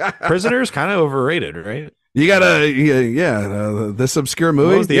 Like Prisoners kind of overrated, right? You gotta, yeah, this obscure What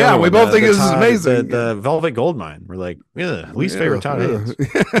was movie. the Yeah, other we one? both think The this is Todd, amazing. the Velvet Goldmine. We're like, least favorite Todd Haynes.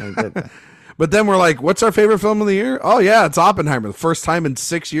 Like that. But then we're like, what's our favorite film of the year? Oh yeah, it's Oppenheimer. The first time in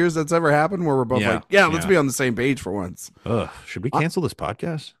 6 years that's ever happened where we're both Yeah, like, yeah, let's yeah. be on the same page for once. Ugh, should we I, cancel this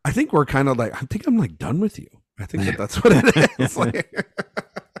podcast? I think we're kind of like, I think I'm like done with you. I think that's what it is. Like,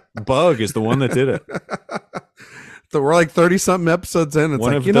 Bug is the one that did it. so we're like 30 something episodes in. It's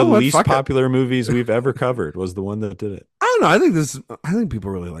One like, of you the know what? least Fuck it. popular movies we've ever covered was the one that did it. I don't know. I think people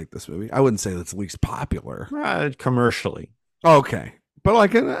really like this movie. I wouldn't say that's least popular. Commercially. Okay. But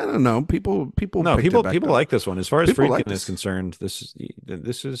like, I don't know. People No, picked it people back people up. like this one. As far as People like Friedkin is this. concerned,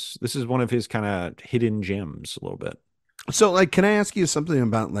 this is one of his kind of hidden gems a little bit. So, like, can I ask you something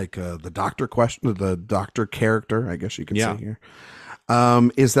about like the doctor question, the doctor character? I guess you could say Yeah. here.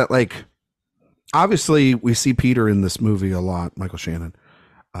 Is that like obviously we see Peter in this movie a lot, Michael Shannon.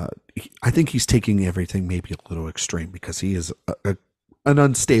 I think he's taking everything maybe a little extreme because he is an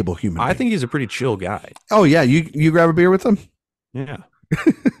unstable human. I being. think he's a pretty chill guy. Oh yeah, you grab a beer with him. Yeah.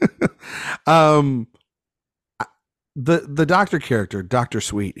 um, the doctor character, Doctor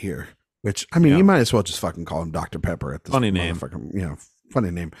Sweet here, which I mean, Yeah. you might as well just fucking call him Dr. Pepper at this Funny name.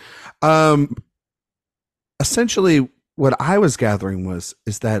 Funny name. Essentially, what I was gathering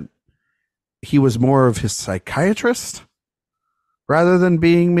is that he was more of his psychiatrist rather than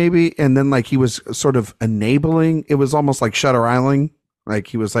being maybe, and then like he was sort of enabling. It was almost like Shutter Island, like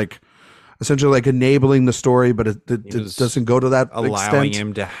he was like essentially like enabling the story, but it doesn't go to that allowing extent.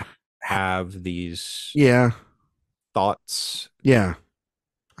 him to have these Yeah, thoughts. yeah.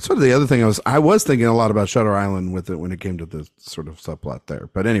 Sort of the other thing I was thinking a lot about Shutter Island with it when it came to the sort of subplot there.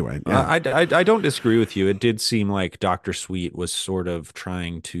 But anyway, yeah. I don't disagree with you. It did seem like Dr. Sweet was sort of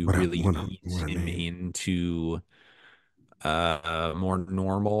trying to really ease him into more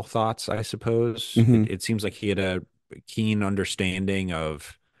normal thoughts, I suppose. Mm-hmm. It seems like he had a keen understanding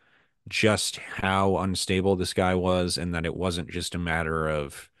of just how unstable this guy was, and that it wasn't just a matter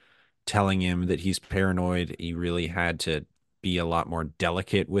of telling him that he's paranoid. He really had to be a lot more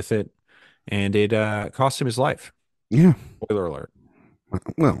delicate with it, and it cost him his life. Yeah. Spoiler alert.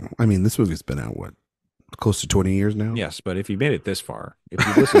 Well, I mean, this movie's been out what, close to 20 years now. Yes, but if you made it this far, if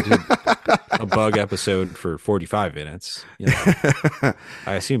you listened to a Bug episode for 45 minutes, I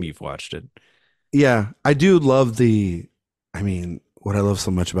assume you've watched it. Yeah, I do love I mean, what I love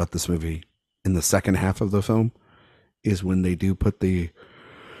so much about this movie in the second half of the film is when they do put the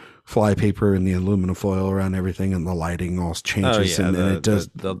flypaper and the aluminum foil around everything and the lighting all changes. Oh, yeah, and it does.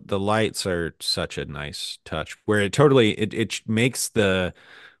 the lights are such a nice touch where it makes the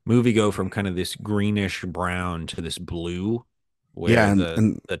movie go from kind of this greenish brown to this blue, where Yeah,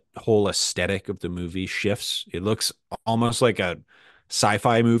 the whole aesthetic of the movie shifts. It looks almost like a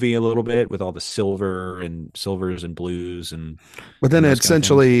sci-fi movie a little bit with all the silvers and blues but then and those kind of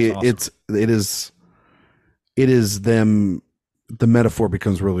essentially things. It's awesome. it is them. The metaphor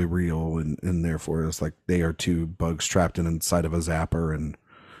becomes really real, and therefore it's like they are two bugs trapped inside of a zapper, and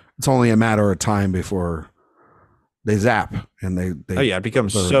it's only a matter of time before they zap and Oh yeah, it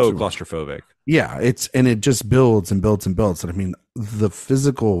becomes so claustrophobic. Yeah, it just builds and builds and builds. And I mean, the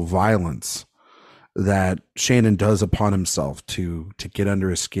physical violence that Shannon does upon himself to get under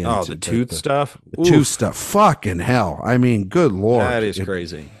his skin. Oh, the tooth stuff. The tooth stuff. Fucking hell. I mean, good Lord. That is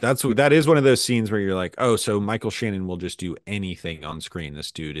crazy. That is one of those scenes where you're like, oh, so Michael Shannon will just do anything on screen.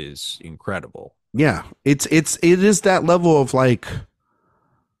 This dude is incredible. Yeah. It is that level of like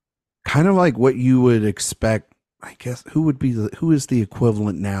kind of like what you would expect. I guess who is the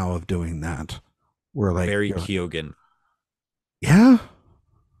equivalent now of doing that? Where like Barry Keoghan. Yeah.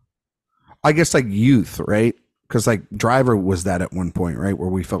 I guess like Youth, right? Because like Driver was that at one point, right? Where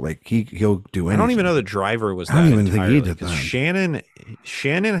we felt like he'll do anything. I don't even know the Driver was that. I don't even think he did that.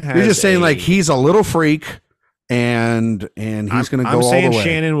 Shannon has. You're just saying like he's a little freak and he's going to go all the way. I'm saying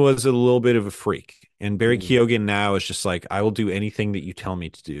Shannon was a little bit of a freak. And Barry Keoghan now is just like, I will do anything that you tell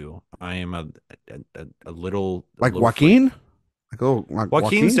me to do. I am a little like little Joaquin. Freak. Like, oh, like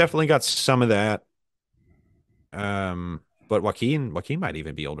Joaquin's definitely got some of that. But Joaquin might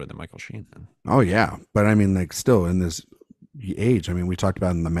even be older than Michael Shannon. Oh yeah, but I mean, like, still in this age. I mean, we talked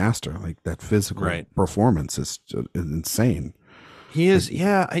about in The Master, like that physical performance is insane. He is,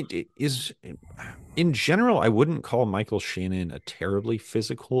 in general, I wouldn't call Michael Shannon a terribly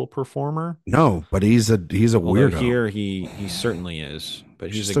physical performer. No, but he's a weirdo. Here he certainly is.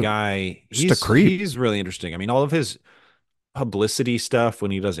 But he's a guy. He's a creep. He's really interesting. I mean, all of his publicity stuff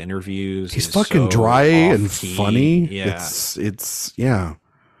when he does interviews, he's fucking dry and funny. Yeah, it's yeah.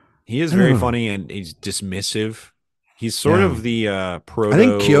 He is very funny and he's dismissive. He's sort of the proto. I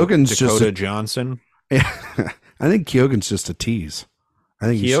think Keoghan's Dakota just Johnson. I think Keoghan's just a tease. I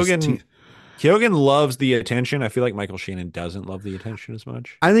think Keoghan loves the attention. I feel like Michael Shannon doesn't love the attention as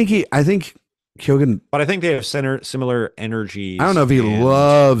much. I think Keoghan, but I think they have similar energies. I don't know if he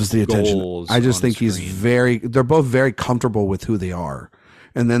loves the attention. I just think they're both very comfortable with who they are.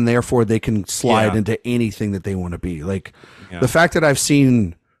 And then therefore they can slide into anything that they want to be. Like the fact that I've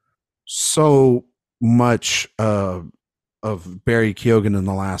seen so much of Barry Keoghan in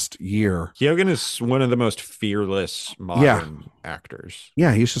the last year. Keoghan is one of the most fearless modern actors.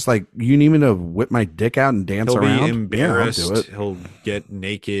 Yeah, he's just like, you need me to whip my dick out and dance around? He'll be embarrassed. Yeah, I'll do it. He'll get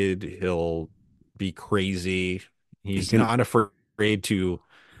naked. He'll be crazy. He's not afraid to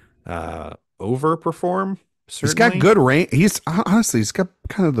overperform. Certainly. He's got good range. He's got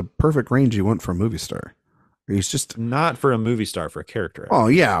kind of the perfect range you want for a movie star. He's just not for a movie star, for a character. Oh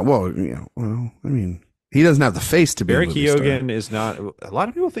yeah, well, I mean, he doesn't have the face to be. Barry Keoghan is not. A lot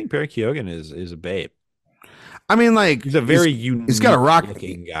of people think Barry Keoghan is a babe. I mean, like he's a very unique. He's got a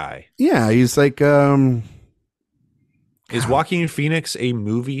looking guy. Yeah, he's like. Is Joaquin Phoenix a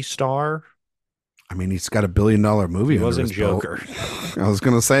movie star? I mean, he's got $1 billion movie. He wasn't Joker. I was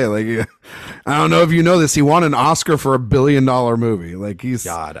gonna say, like, I don't know if you know this. He won an Oscar for $1 billion movie. Like he's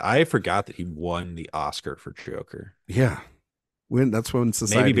God. I forgot that he won the Oscar for Joker. Yeah. That's when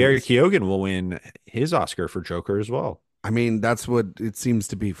society. Maybe Barry Keoghan will win his Oscar for Joker as well. I mean, that's what it seems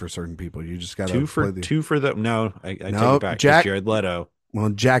to be for certain people. You just got to two for the. No, I take it back. Jack, Jared Leto. Well,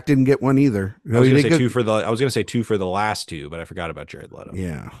 Jack didn't get one either. I was going to say two for the last two, but I forgot about Jared Leto.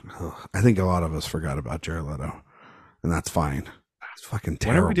 Yeah, I think a lot of us forgot about Jared Leto, and that's fine. It's fucking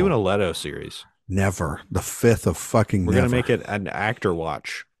terrible. When are we doing a Leto series? Never. The 5th of fucking. We're going to make it an actor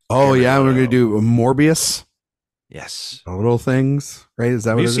watch. Oh yeah, we're going to do Morbius. Yes. The little things, right? Is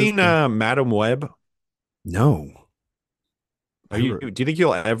that what it is? Have you seen Madam Web? No. Do you think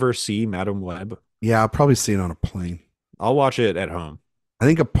you'll ever see Madam Web? Yeah, I'll probably see it on a plane. I'll watch it at home. I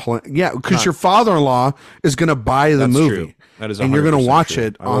think a plane. Yeah, because your father-in-law is going to buy the movie. True. That is, and you're going to watch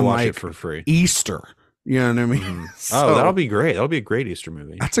it on like it for free. Easter. You know what I mean? Mm-hmm. So, that'll be great. That'll be a great Easter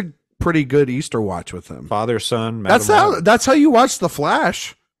movie. That's a pretty good Easter watch with him. Father, son. That's how you watch The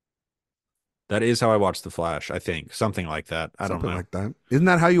Flash. That is how I watch The Flash. I think something like that. I don't know. Like that. Isn't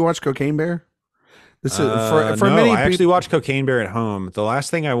that how you watch Cocaine Bear? This is for no, many. I actually watched Cocaine Bear at home. The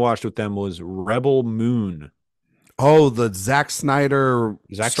last thing I watched with them was Rebel Moon. Oh, the Zack Snyder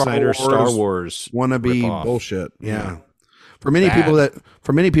Star Wars wannabe ripoff. Bullshit. Yeah. For many people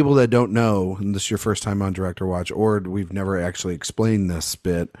that don't know, and this is your first time on Director Watch, or we've never actually explained this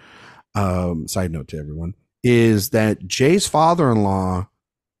bit. Side note to everyone is that Jay's father-in-law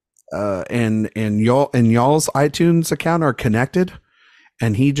and y'all's iTunes account are connected,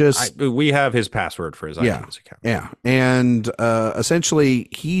 and he we have his password for his iTunes account. Yeah, and essentially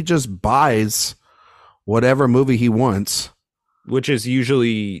he just buys whatever movie he wants, which is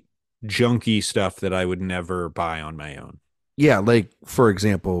usually junky stuff that I would never buy on my own. Yeah, like for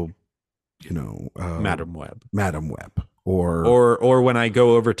example, Madam Web, or Or when I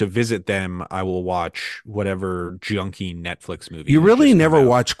go over to visit them, I will watch whatever junky Netflix movie you has really just come never out.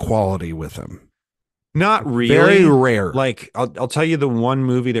 watch quality with him. Not Very really. rare. Like I'll tell you the one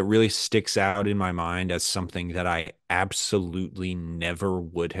movie that really sticks out in my mind as something that I absolutely never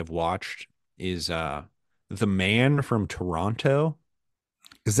would have watched is The Man from Toronto.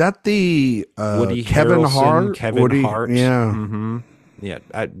 Is that the Woody Kevin Harrelson, Hart? Kevin Woody, Hart. yeah. Mm-hmm. Yeah,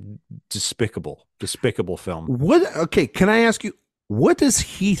 despicable film. What? Okay, can I ask you, what does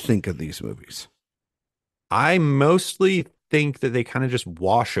he think of these movies? I mostly think that they kind of just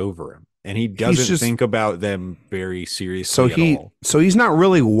wash over him, and he He's doesn't just think about them very so seriously at he all. so he's not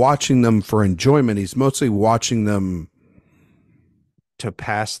really watching them for enjoyment. He's mostly watching them To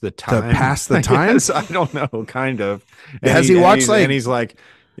pass the to time, pass the I time. guess. I don't know, kind of. And Has he watched like, he's like,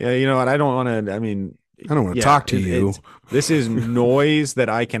 yeah, you know what? I don't want to. I mean, I don't want to yeah, talk to you? this is noise that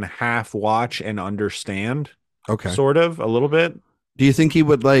I can half watch and understand, Okay. sort of a little bit. Do you think he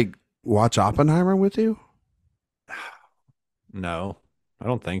would like watch Oppenheimer with you? No, I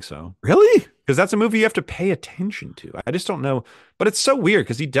don't think so. Really? Because that's a movie you have to pay attention to. I just don't know. But it's so weird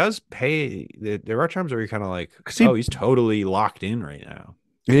because he does pay. There are times where you're kind of like, Because oh, he's totally locked in right now.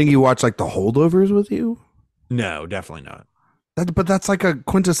 you think he watch like the Holdovers with you? No, definitely not. But that's like a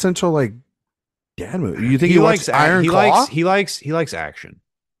quintessential like dad movie. You think he watched Iron he Claw? he likes action.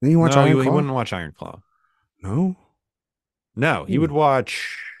 Then you watch No, Iron he Claw? wouldn't watch Iron Claw. No. No, he would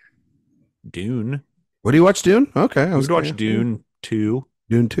watch Dune. Would he watch Dune? Okay, He would watch Dune 2.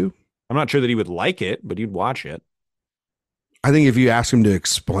 Dune 2. I'm not sure that he would like it, but he'd watch it. I think if you ask him to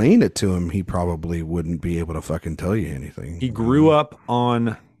explain it to him, he probably wouldn't be able to fucking tell you anything. He grew up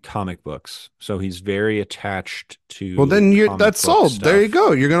on comic books, so he's very attached to. Well, then that's sold. Stuff. There you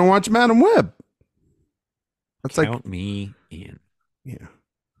go. You're gonna watch Madam Web. That's Count me in. Yeah.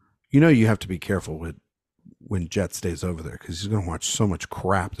 You know you have to be careful with when Jet stays over there because he's gonna watch so much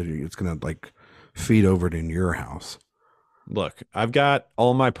crap that it's gonna like feed over it in your house. Look, I've got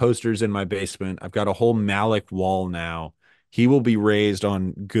all my posters in my basement. I've got a whole Malik wall now. He will be raised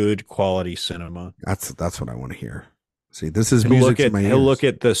on good quality cinema. That's what I want to hear. See, this is music to my ears. He'll look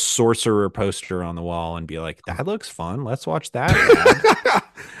at the Sorcerer poster on the wall and be like, "That looks fun. Let's watch that."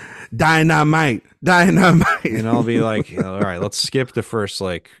 Dynamite. And I'll be like, all right, let's skip the first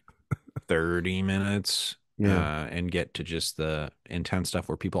like 30 minutes and get to just the intense stuff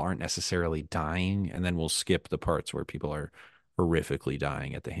where people aren't necessarily dying. And then we'll skip the parts where people are horrifically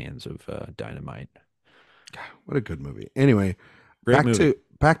dying at the hands of dynamite. God, what a good movie. Anyway, Great movie.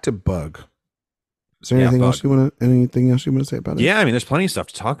 back to Bug. Is there anything else you want to say about it? Yeah, I mean, there's plenty of stuff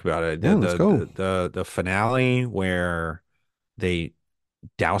to talk about it. Let's go. The finale where they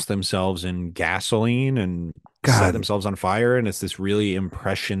douse themselves in gasoline and set themselves on fire, and it's this really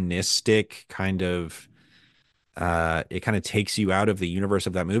impressionistic kind of it kind of takes you out of the universe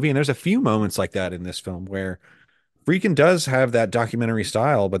of that movie. And there's a few moments like that in this film where Friedkin does have that documentary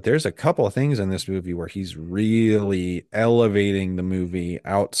style, but there's a couple of things in this movie where he's really elevating the movie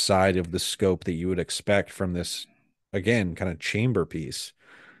outside of the scope that you would expect from this, again, kind of chamber piece.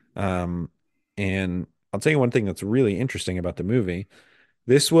 And I'll tell you one thing that's really interesting about the movie.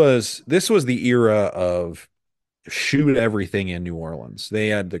 This was the era of shoot everything in New Orleans. They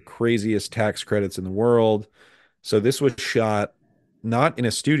had the craziest tax credits in the world. So this was shot not in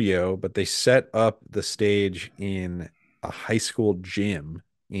a studio, but they set up the stage in a high school gym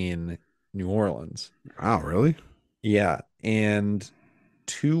in New Orleans. Wow, really? Yeah. And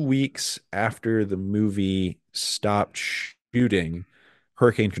 2 weeks after the movie stopped shooting,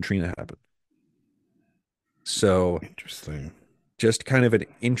 Hurricane Katrina happened. So interesting. Just kind of an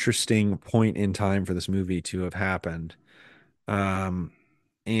interesting point in time for this movie to have happened. And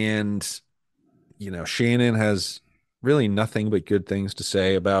Shannon has really nothing but good things to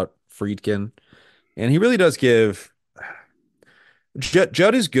say about Friedkin. And he really does give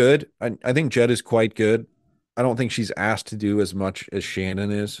Judd is good. I think Judd is quite good. I don't think she's asked to do as much as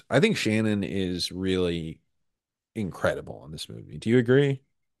Shannon is. I think Shannon is really incredible in this movie. Do you agree?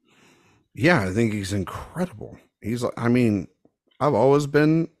 Yeah, I think he's incredible. I mean, I've always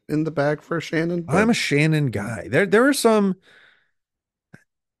been in the bag for Shannon. I'm a Shannon guy. There are some.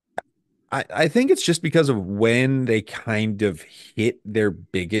 I think it's just because of when they kind of hit their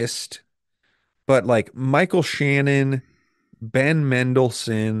biggest. But like Michael Shannon, Ben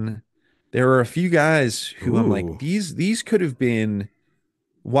Mendelsohn, there are a few guys who I'm like, these could have been.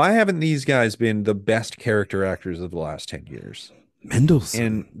 Why haven't these guys been the best character actors of the last 10 years? Mendelsohn.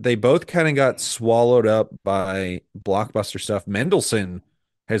 And they both kind of got swallowed up by blockbuster stuff. Mendelsohn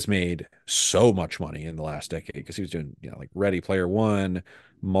has made so much money in the last decade because he was doing, like Ready Player One,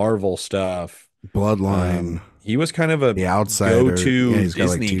 Marvel stuff, Bloodline. he was kind of a The Outsider. Yeah, go-to he's got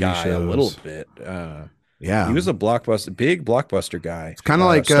like Disney TV guy a little shows. bit. He Yeah, was a big blockbuster guy. it's kind of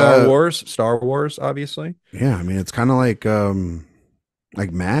like Star Wars, obviously. yeah. I mean, it's kind of like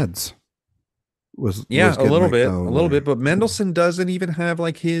Mads Yeah, was getting like a little bit. But Mendelsohn doesn't even have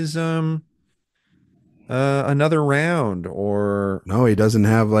like his another round or no, he doesn't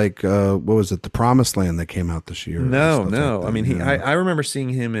have like what was it, The Promised Land that came out this year and no, stuff like no. I that. mean, Yeah. I remember seeing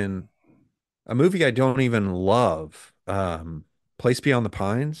him in a movie I don't even love, Place Beyond the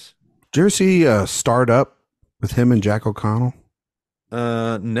Pines. Did you ever see Start Up with him and Jack O'Connell?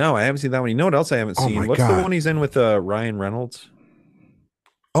 No, I haven't seen that one. You know what else I haven't Oh seen? my What's the God. one he's in with Ryan Reynolds?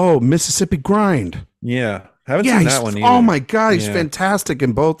 Oh, Mississippi Grind. Yeah, haven't Yeah, seen that one oh either. my God, he's Yeah. fantastic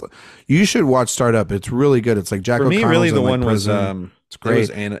in both. You should watch Start Up. It's really good. It's like Jack For me, O'Connell's really, in the like one was prison. It's great.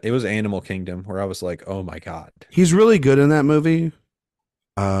 it was Animal Kingdom where I was like, oh my God. He's really good in that movie.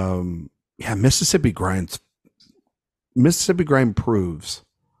 Yeah, Mississippi Grind proves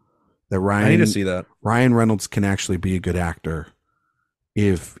that I need to see that. Ryan Reynolds can actually be a good actor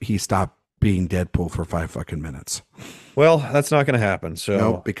if he stopped being Deadpool for 5 fucking minutes. Well, that's not going to happen. So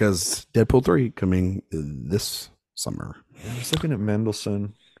No, because Deadpool 3 coming this summer. I was looking at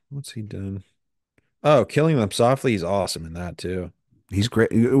Mendelsohn. What's he done? Oh, Killing Them Softly. He's awesome in that too. He's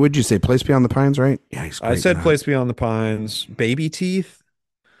great. Would you say Place Beyond the Pines, right? Yeah, he's great. I said Place Beyond the Pines. Baby Teeth.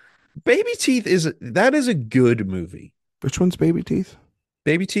 Baby Teeth is a good movie. Which one's Baby Teeth?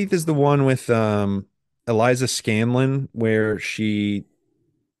 Baby Teeth is the one with Eliza Scanlon where she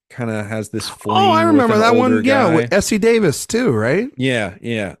kind of has this fling. Oh, I remember with an that one. older Yeah, guy. with Essie Davis too, right? Yeah,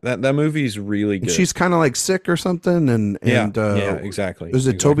 yeah. That movie's really good. And she's kind of like sick or something. And yeah, exactly. Is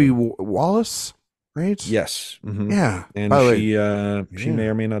it exactly. Toby Wallace? Right? Yes. Mhm. Yeah. And By the she may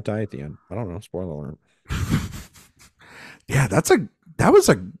or may not die at the end. I don't know. Spoiler alert. Yeah, that was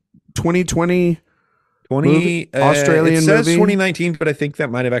a 2020 It Australian says movie. 2019, but I think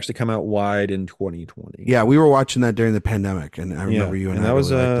that might have actually come out wide in 2020. Yeah, we were watching that during the pandemic, and I remember you and I that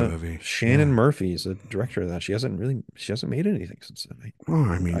was really liked the movie. Shannon Murphy is the director of that. She hasn't made anything since then. Oh,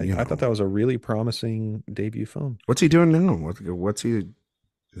 I mean, I thought that was a really promising debut film. What's he doing now? What's he? Is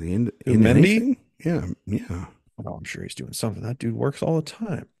he in Mendy? anything? Yeah, yeah. Oh, I'm sure he's doing something. That dude works all the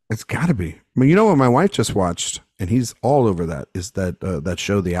time. It's got to be. I mean, you know what my wife just watched, and he's all over that. Is that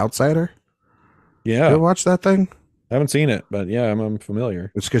show, The Outsider? Yeah, you ever watch that thing? I haven't seen it, but yeah, I'm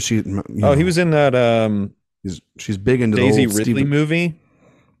familiar. It's because she. He was in that. She's big into Daisy the Ridley movie.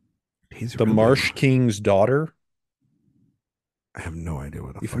 Daisy The Ridley. Marsh King's Daughter. I have no idea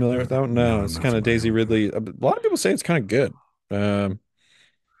what. You familiar with that one? No, it's kind of Daisy Ridley. A lot of people say it's kind of good.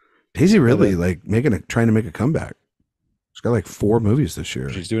 Daisy Ridley, like trying to make a comeback. She's got like 4 movies this year.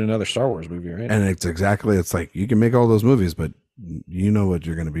 She's doing another Star Wars movie, right? And it's like you can make all those movies, but you know what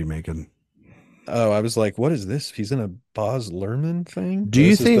you're going to be making. Oh, I was like, what is this? He's in a Baz Luhrmann thing? Do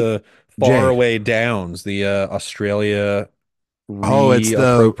you think the Faraway Downs, the Australia it's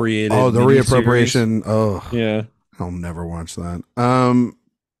the reappropriated the reappropriation. Oh, yeah. I'll never watch that.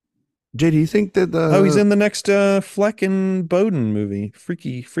 Jay, do you think that he's in the next Fleck and Bowden movie,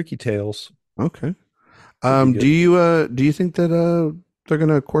 Freaky Tales. Okay. Do you think that they're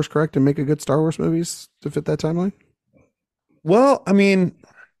gonna course correct and make a good Star Wars movies to fit that timeline? Well, I mean,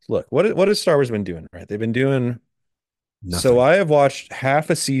 look, what has Star Wars been doing, right? They've been doing nothing. So I have watched half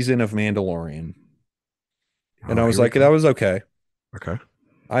a season of Mandalorian. And I was like, that was okay. Okay.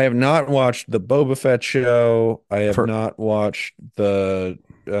 I have not watched the Boba Fett show. I have not watched the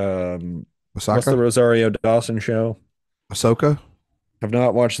what's the Rosario Dawson show? Ahsoka? I've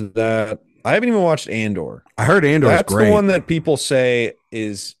not watched that. I haven't even watched Andor. I heard Andor is great. That's the one that people say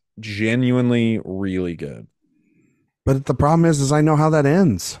is genuinely really good. But the problem is I know how that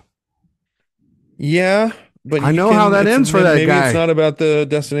ends. Yeah, but I know how that ends for that guy. Maybe it's not about the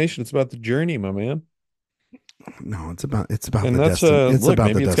destination; it's about the journey, my man. No, it's about the destination.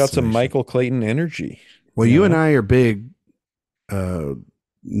 Maybe it's got some Michael Clayton energy. Well, you and I are big,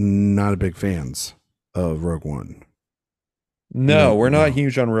 not a big fans of Rogue One. No, we're not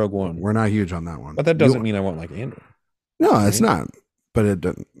huge on Rogue One. We're not huge on that one. But that doesn't mean I won't like Andor. No, it's not. But it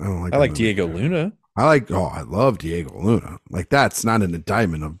doesn't. I don't like. I like Diego Luna. I love Diego Luna. Like, that's not an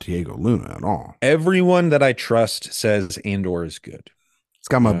indictment of Diego Luna at all. Everyone that I trust says Andor is good. It's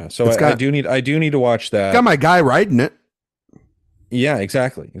got my I do need to watch that. It's got my guy writing it. Yeah,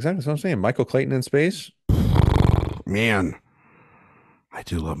 exactly. That's what I'm saying. Michael Clayton in space. Man, I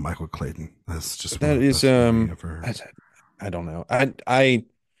do love Michael Clayton. That's just that is I don't know. I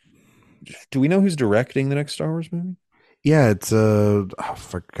do we know who's directing the next Star Wars movie? Yeah, it's I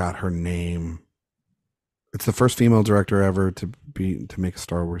forgot her name. It's the first female director ever to make a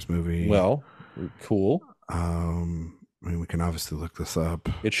Star Wars movie. Well, cool. I mean, we can obviously look this up.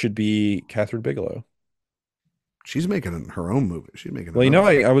 It should be Catherine Bigelow. She's making her own movie. She's making. Well, you know,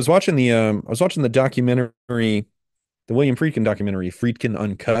 I was watching the documentary, the William Friedkin documentary, Friedkin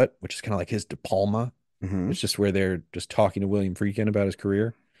Uncut, which is kind of like his De Palma. Mm-hmm. It's just where they're just talking to William Friedkin about his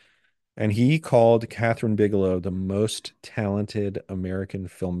career. And he called Catherine Bigelow the most talented American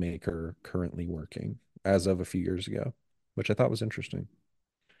filmmaker currently working as of a few years ago, which I thought was interesting.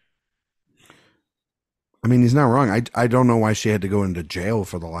 I mean, he's not wrong. I don't know why she had to go into jail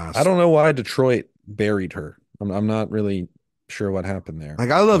for the last. I don't know why Detroit buried her. I'm not really sure what happened there.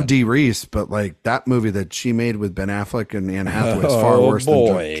 Like, I love Dee Reese, but like that movie that she made with Ben Affleck and Anne Hathaway is far worse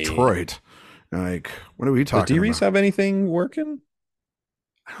than Detroit. Like, what are we talking about? Does Dee Reese have anything working?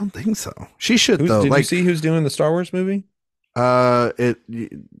 I don't think so. She should though. Did you see who's doing the Star Wars movie?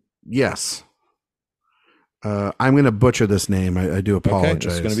 Yes. I'm going to butcher this name. I do apologize. Okay,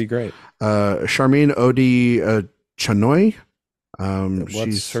 it's going to be great. Sharmeen Odi Chanoy.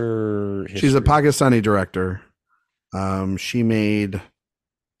 What's her history? She's a Pakistani director. She's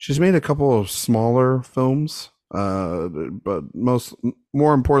made a couple of smaller films. But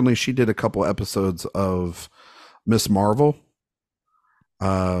more importantly, she did a couple episodes of Miss Marvel,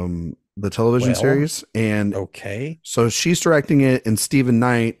 the television series. And so she's directing it, and Stephen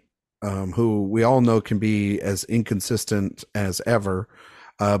Knight, who we all know can be as inconsistent as ever,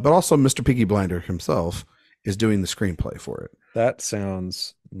 but also Mr. Peaky Blinder himself, is doing the screenplay for it. That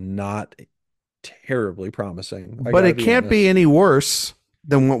sounds not terribly promising. But it can't be any worse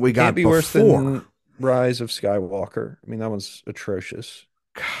than what we got before. Worse than Rise of Skywalker. I mean, that one's atrocious.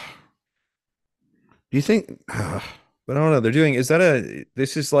 Do you think? But I don't know.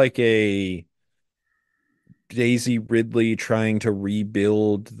 This is like a Daisy Ridley trying to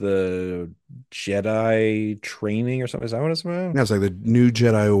rebuild the Jedi training or something. Is that what it's about? Yeah, it's like the new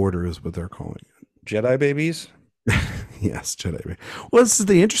Jedi Order is what they're calling it. Jedi babies? Yes, Jedi babies. Well, this is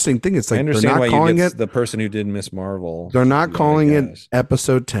the interesting thing. It's like, I understand they're not calling it the person who did Miss Marvel. They're not calling it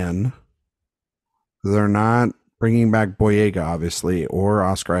Episode 10. They're not bringing back Boyega, obviously, or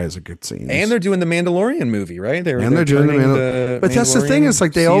Oscar Isaac, it seems. And they're doing the Mandalorian movie, right? They're doing the Mandalorian. But that's the thing. It's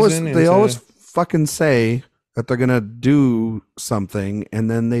like they always fucking say that they're gonna do something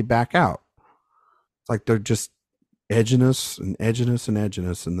and then they back out. It's like they're just edging us and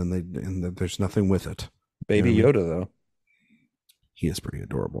then there's nothing with it. Baby Yoda, though. He is pretty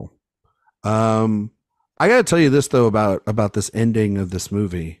adorable. I gotta tell you this though about this ending of this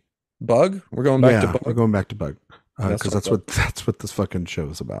movie. Bug? We're going back to Bug. We're going back to Bug. Because that's what this fucking show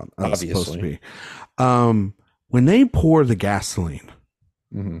is about. Obviously. It's supposed to be. When they pour the gasoline,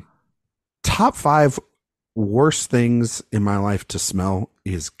 top 5 worst things in my life to smell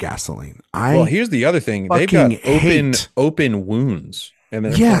is gasoline. Well, here's the other thing. They've got open wounds and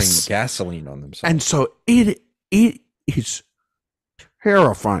they're pouring gasoline on themselves. And so it is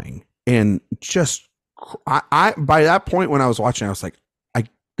terrifying. And just I by that point when I was watching, I was like,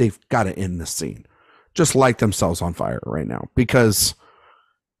 they've got to end this scene. Just light themselves on fire right now, because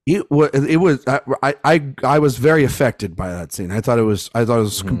I was very affected by that scene. I thought it was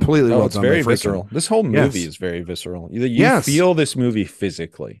completely well done. It's very visceral. This whole movie is very visceral. You feel this movie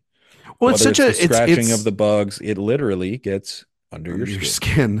physically. Well, it's the scratching of the bugs. It literally gets under your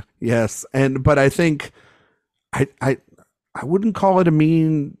skin. Yes. But I think I wouldn't call it a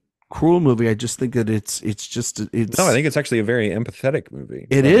mean, cruel movie. I just think that it's no, I think it's actually a very empathetic movie.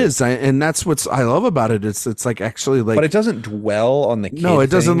 It is, and that's what I love about it. It's like actually like, but it doesn't dwell on the kid it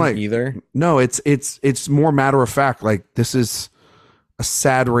doesn't like either. No, it's more matter of fact. Like, this is a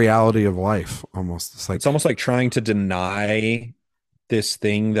sad reality of life. Almost, it's almost like trying to deny this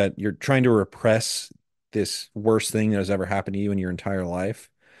thing that you're trying to repress, this worst thing that has ever happened to you in your entire life.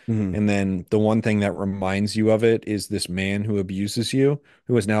 And then the one thing that reminds you of it is this man who abuses you,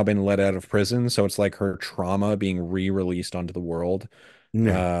 who has now been let out of prison. So it's like her trauma being re-released onto the world.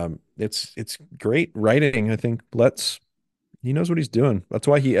 Yeah. It's great writing. I think Letts, he knows what he's doing. That's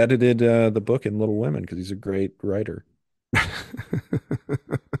why he edited the book in Little Women, because he's a great writer.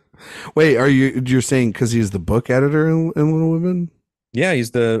 Wait, you're saying because he's the book editor in Little Women? Yeah,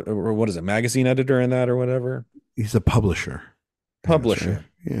 he's magazine editor in that or whatever. He's a publisher.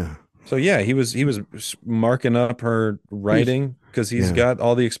 Yeah. So yeah, he was marking up her writing because he's got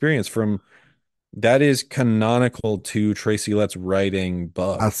all the experience from that is canonical to Tracy Letts writing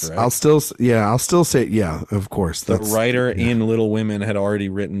Bug. Right? I'll still say of course. The writer in Little Women had already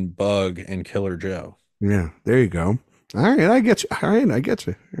written Bug and Killer Joe. Yeah, there you go. All right, I get you. All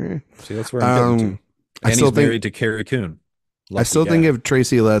right. See, that's where I'm getting to. And he's married to Carrie Coon. I still think if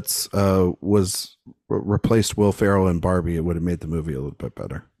Tracy Letts was replaced Will Ferrell and Barbie, it would have made the movie a little bit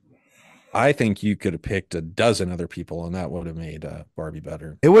better. I think you could have picked a dozen other people, and that would have made Barbie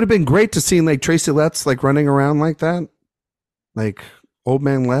better. It would have been great to see like Tracy Letts like running around like that, like old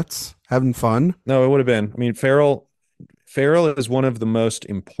man Letts having fun No, it would have been. I mean, Farrell is one of the most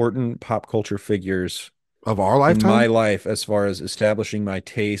important pop culture figures of our in my lifetime life as far as establishing my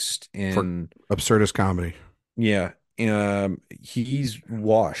taste for in, absurdist comedy. yeah. He's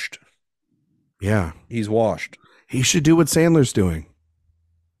washed. Yeah, He's washed. he should do what Sandler's doing.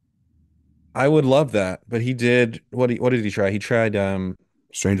 I would love that, but he did what did he try? He tried the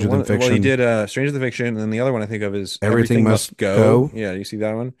Stranger one Than well he Fiction. did Stranger Than Fiction, and then the other one I think of is Everything Everything Must Must Go. Go. Yeah, you see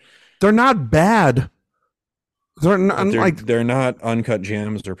that one? They're not bad. They're not But they're like they're not uncut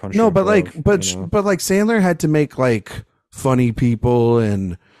gems or punch no, drunk but like love, but but like Sandler had to make like funny people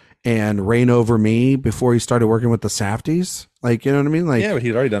and Reign Over Me before he started working with the Safdies. Like, you know what I mean? Like, Yeah, but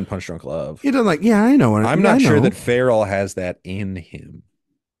he'd already done Punch Drunk Love. he done like, yeah, I know. I'm I not sure know. that Farrell has that in him.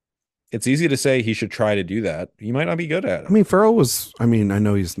 It's easy to say he should try to do that. He might not be good at I it. mean, Farrell was. I mean, I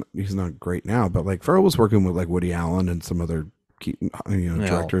know he's not great now, but like Farrell was working with like Woody Allen and some other Well,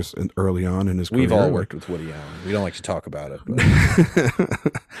 directors early on in his career. We've all worked with Woody Allen. We don't like to talk about it, but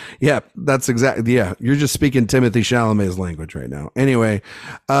Yeah, that's exactly. Yeah, you're just speaking Timothy Chalamet's language right now. Anyway,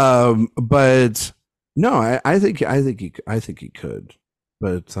 but no, I think he could.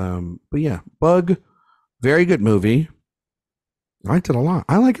 But yeah, Bug, very good movie. I liked it a lot.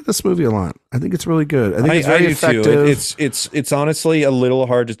 I like this movie a lot. I think it's really good. I think it's very do effective. too. It's honestly a little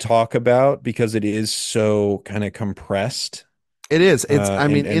hard to talk about because it is so kind of compressed. It is. It's. I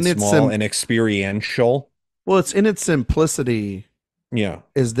mean, and in its small and experiential. well, it's in its simplicity. Yeah.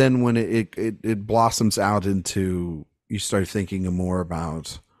 Is then when it blossoms out into you start thinking more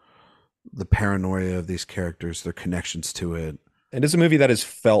about the paranoia of these characters, their connections to it. It is a movie that is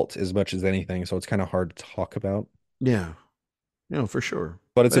felt as much as anything, so it's kind of hard to talk about. Yeah, for sure.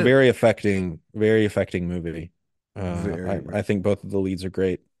 But it's a very affecting movie. I think both of the leads are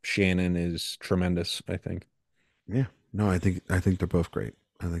great. Shannon is tremendous, I think. Yeah. No, I think they're both great.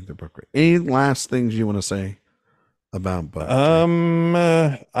 I think they're both great. Any last things you want to say about Bug?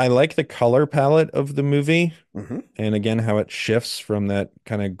 I like the color palette of the movie, Mm-hmm. and again how it shifts from that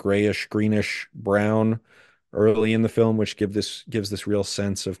kind of grayish, greenish brown early in the film, which gives this real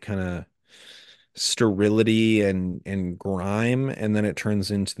sense of kind of sterility and grime, and then it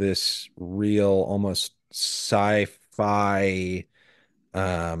turns into this real almost sci-fi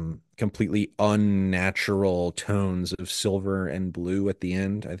completely unnatural tones of silver and blue at the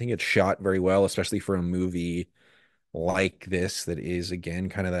end. I think it's shot very well, especially for a movie like this that is again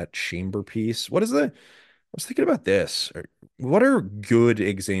kind of that chamber piece. I was thinking about this. What are good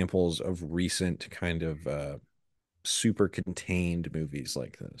examples of recent kind of super contained movies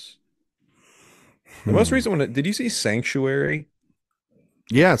like this? The most recent one, did you see Sanctuary?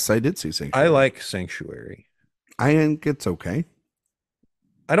 Yes, I did see Sanctuary. I like Sanctuary. I think it's okay.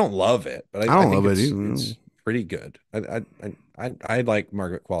 I don't love it, but I don't think love it either. It's pretty good. I like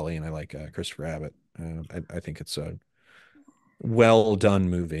Margaret Qualley and I like Christopher Abbott. I think it's a well done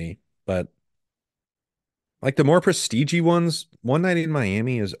movie, but like the more prestige ones, One Night in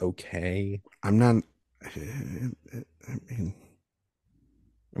Miami is okay. I'm not. I mean,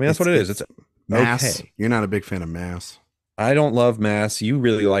 that's what it is. It's Mass. okay. You're not a big fan of Mass. I don't love Mass. You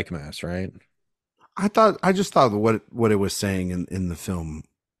really like Mass, right? I just thought what it was saying in the film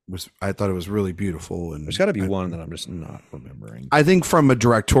I thought it was really beautiful. And there's got to be one that I'm just not remembering. I think from a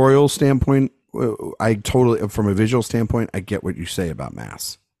directorial standpoint, from a visual standpoint, I get what you say about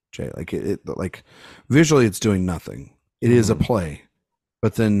Mass, Jay. Like like visually, it's doing nothing. It is a play,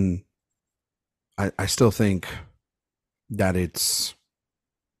 but then I still think that it's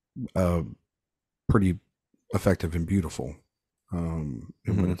pretty effective and beautiful.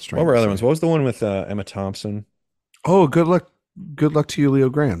 What were other ones? What was the one with Emma Thompson? Oh, good luck to you, Leo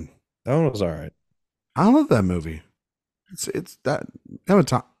Grand. That one was all right. I love that movie. It's that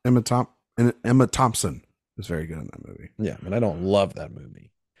Emma Thompson is very good in that movie. Yeah, but I don't love that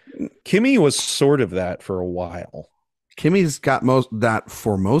movie. Kimmy was sort of that for a while. Kimmy's got most of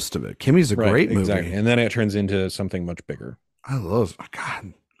it. Kimmy's a great movie. Exactly. And then it turns into something much bigger. I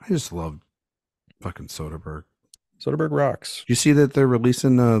just love fucking Soderbergh. Soderbergh rocks. You see that they're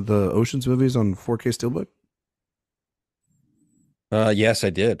releasing the Ocean's movies on 4K Steelbook? Yes, I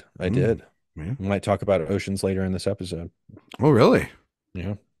did. I did. Yeah. We might talk about Oceans later in this episode. Oh, really?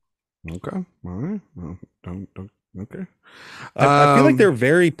 Yeah. Okay. All right. Well, don't. Okay. I feel like they're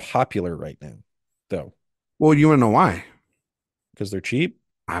very popular right now, though. Well, you want to know why? Because they're cheap.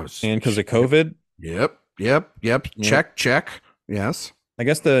 And because of COVID. Yep. Check. Yes. I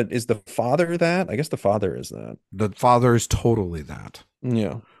guess is the father that? I guess the father is that. The father is totally that.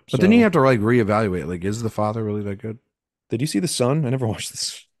 Yeah. But then you have to like reevaluate. Like, is the father really that good? Did you see The Son? I never watched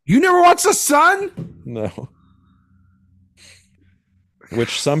this. You never watched The Son? No.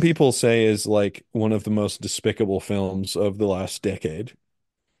 Which some people say is like one of the most despicable films of the last decade.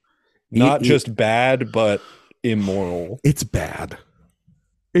 Not just bad, but immoral. It's bad.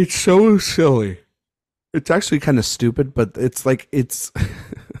 It's so silly. It's actually kind of stupid, but it's like it's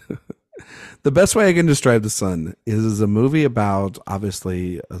the best way I can describe The Son is a movie about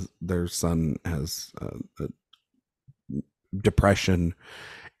obviously their son has depression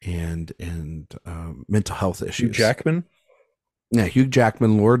and mental health issues. Hugh Jackman? Yeah, Hugh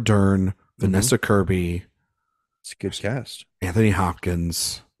Jackman, Laura Dern, Vanessa Kirby. It's a good cast. Anthony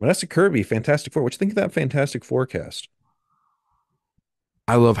Hopkins. Vanessa Kirby, Fantastic Four. What do you think of that Fantastic Four cast?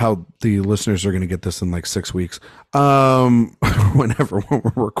 I love how the listeners are going to get this in like 6 weeks. When we're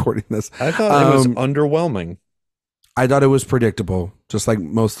recording this. I thought it was underwhelming. I thought it was predictable, just like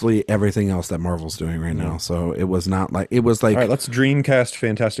mostly everything else that Marvel's doing right now. So it was not like, it was like, all right, let's dreamcast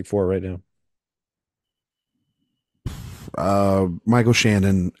Fantastic Four right now. Michael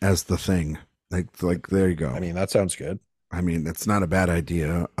Shannon as the Thing. Like there you go. I mean, that sounds good. I mean, it's not a bad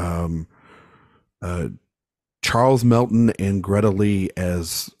idea. Charles Melton and Greta Lee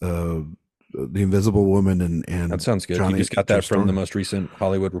as the Invisible Woman and that sounds good. Johnny, you just got that from the most recent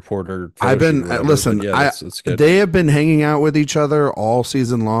Hollywood Reporter. I've been listen. Yeah, that's good. They have been hanging out with each other all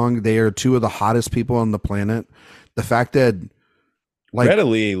season long. They are two of the hottest people on the planet. The fact that like Greta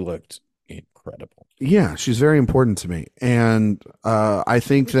Lee looked incredible. Yeah, she's very important to me, and I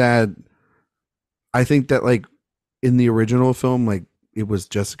think that like in the original film, like it was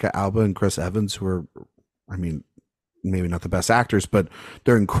Jessica Alba and Chris Evans who are, I mean, maybe not the best actors, but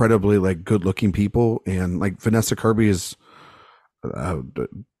they're incredibly like good looking people. And like Vanessa Kirby is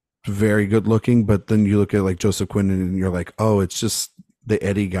very good looking, but then you look at like Joseph Quinn and you're like, oh, it's just the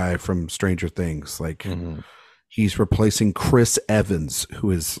Eddie guy from Stranger Things. Like he's replacing Chris Evans,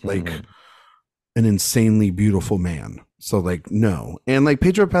 who is like an insanely beautiful man. So like, no. And like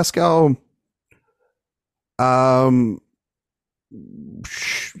Pedro Pascal,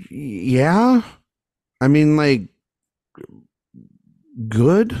 yeah, I mean, like,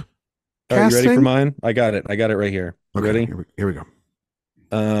 good. All right, you ready for mine? I got it right here. Okay, ready? Here we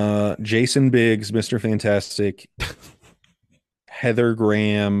go. Jason Biggs, Mr. Fantastic, Heather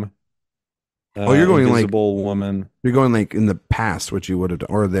Graham. You're going Invisible Woman. You're going like in the past, which you would have done,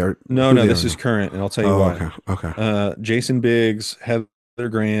 or there. No, this is current, and I'll tell you why. Okay. Jason Biggs, Heather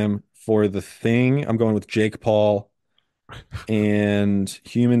Graham. For The Thing, I'm going with Jake Paul. And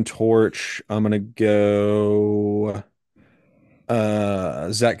Human Torch, I'm gonna go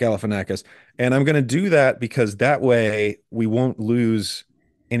Zach Galifianakis. And I'm gonna do that because that way we won't lose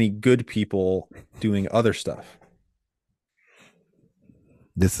any good people doing other stuff.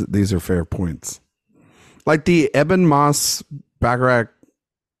 These are fair points. Like the Eben Moss Baccarat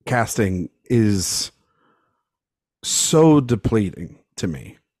casting is so depleting to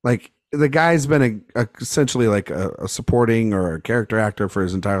me. Like the guy's been essentially like a supporting or a character actor for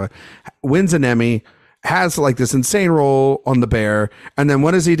his entire life, wins an Emmy, has like this insane role on The Bear, and then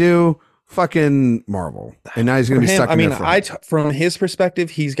what does he do? Fucking Marvel, and now he's gonna be stuck. I mean, from his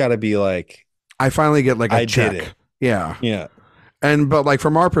perspective, he's got to be like, I finally get like a check. Yeah. But like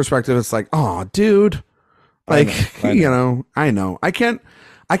from our perspective, it's like, oh, dude, like I know. I know. I can't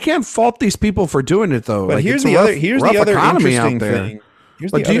fault these people for doing it though. But like, here's the other interesting thing.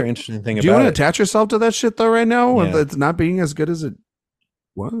 Here's the other interesting thing about it. Do you want to attach yourself to that shit though right now? Yeah. It's not being as good as it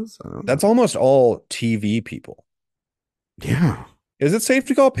was. That's almost all TV people. Yeah. Is it safe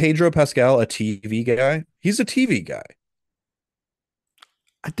to call Pedro Pascal a TV guy? He's a TV guy.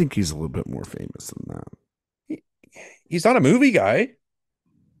 I think he's a little bit more famous than that. He's not a movie guy.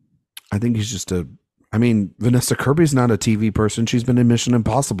 I think he's just Vanessa Kirby's not a TV person. She's been in Mission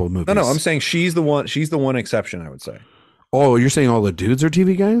Impossible movies. No, I'm saying she's the one exception, I would say. Oh, you're saying all the dudes are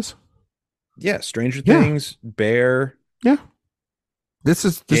TV guys? Yeah, Stranger Things, Bear. Yeah. This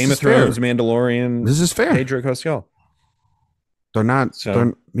is Game of Thrones, Mandalorian. This is fair. Pedro Pascal. They're not.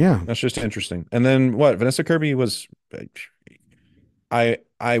 So, yeah. That's just interesting. And then what? Vanessa Kirby was. I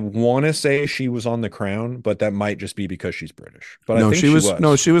want to say she was on The Crown, but that might just be because she's British. But no, I think she was.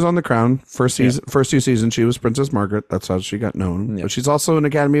 No, she was on The Crown. First two seasons, she was Princess Margaret. That's how she got known. Yeah. But she's also an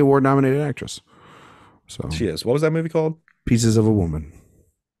Academy Award nominated actress. So she is. What was that movie called? Pieces of a Woman.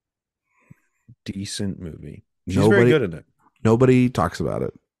 Decent movie. She's very good in it. Nobody talks about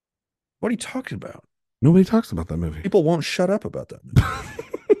it. What are you talking about? Nobody talks about that movie. People won't shut up about that movie.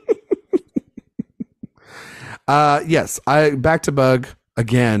 Yes, back to Bug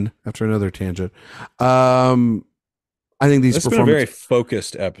again after another tangent. I I think these It's been a performances. very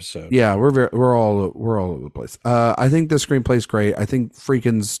focused episode. Yeah, we're all over the place. I think the screenplay's great. I think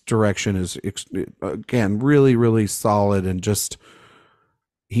Friedkin's direction is again really solid, and just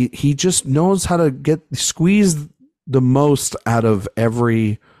he just knows how to squeeze the most out of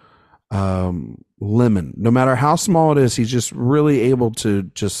every lemon, no matter how small it is. He's just really able to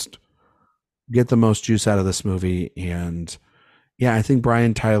just get the most juice out of this movie. And yeah, I think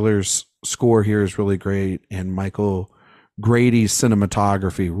Brian Tyler's score here is really great, and Michael Grady's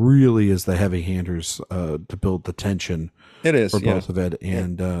cinematography really is the heavy handers to build the tension. It is for both of it,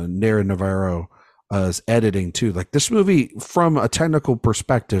 and Nara Navarro is editing too. Like, this movie, from a technical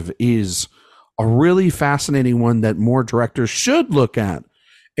perspective, is a really fascinating one that more directors should look at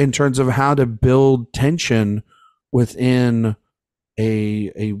in terms of how to build tension within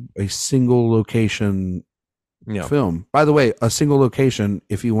a single location film. By the way, a single location,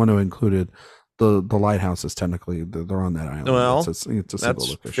 if you want to include it, the lighthouse is technically, they're on that island. Well, it's a single that's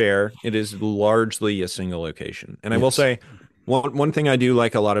location. fair. It is largely a single location. And I will say, one thing I do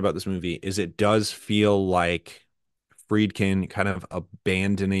like a lot about this movie is it does feel like Friedkin kind of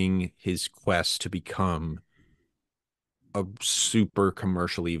abandoning his quest to become a super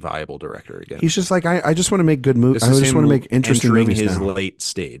commercially viable director again. He's just like, I just want to make good movies. I just want to make interesting movies his now. Late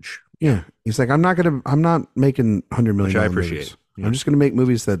stage. Yeah. He's like, I'm not making $100 million. Which I appreciate. Yeah. I'm just going to make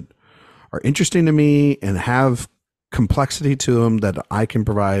movies that are interesting to me and have complexity to them that I can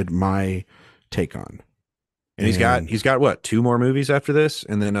provide my take on. And he's got what, 2 more movies after this,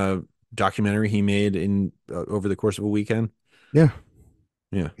 and then a documentary he made in over the course of a weekend. Yeah.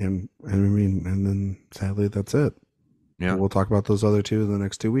 And I mean, and then sadly that's it. Yeah. We'll talk about those other 2 in the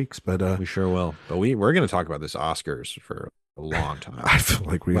next 2 weeks, but we sure will. But we're going to talk about this Oscars for a long time. I feel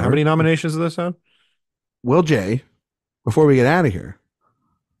like How many nominations does this have? Well, Jay, before we get out of here,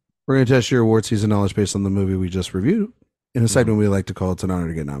 we're going to test your award season knowledge based on the movie we just reviewed in a segment we like to call It's an Honor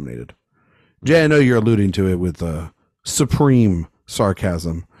to Get Nominated. Jay, I know you're alluding to it with supreme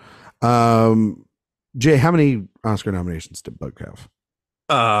sarcasm. Jay, how many Oscar nominations did Bug have?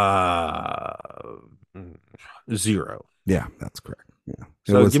 0. Yeah, that's correct. Yeah.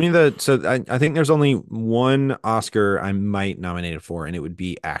 So give me I think there's only one Oscar I might nominate it for, and it would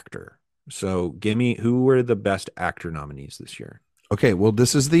be actor. So give me, who were the best actor nominees this year? Okay, well,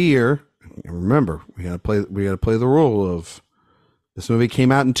 this is the year. And remember, we gotta play the rule of this movie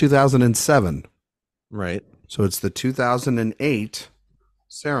came out in 2007. Right. So it's the 2008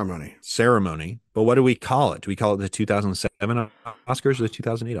 ceremony. But what do we call it? Do we call it the 2007 Oscars or the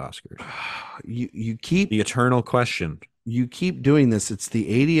 2008 Oscars? You keep the eternal question. You keep doing this. It's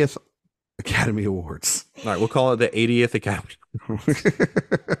the 80th Academy Awards. All right, we'll call it the 80th Academy.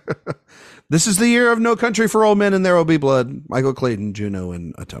 This is the year of No Country for Old Men and There Will Be Blood, Michael Clayton, Juno,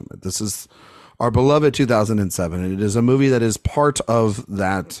 and Atonement. This is our beloved 2007, and it is a movie that is part of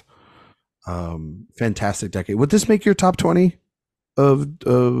that fantastic decade. Would this make your top 20 of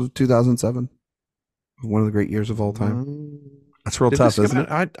 2007? One of the great years of all time. That's real tough, isn't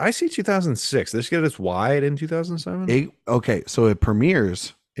it? I see 2006. Did this get us wide in 2007? Okay, so it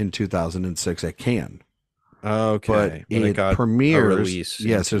premieres in 2006 at Cannes. Okay, but it premieres.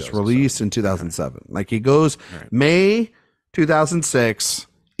 Yes, it's released in 2007. Okay. Like, it goes May 2006.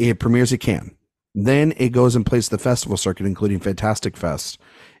 It premieres at Cannes. Then it goes and plays the festival circuit, including Fantastic Fest,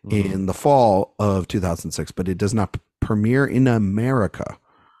 in the fall of 2006. But it does not premiere in America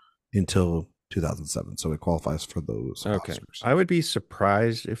until 2007. So it qualifies for those Oscars. I would be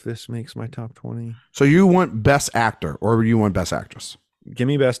surprised if this makes my top 20. So you want Best Actor or you want Best Actress? Give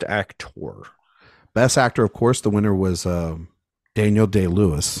me Best Actor. Best Actor, of course, the winner was Daniel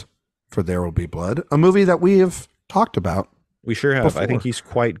Day-Lewis for There Will Be Blood, a movie that we have talked about. We sure have. Before. I think he's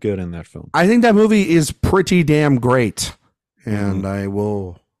quite good in that film. I think that movie is pretty damn great, and I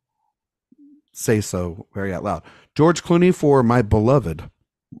will say so very out loud. George Clooney for my beloved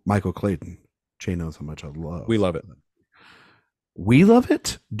Michael Clayton. Jay knows how much I love. We love it. We love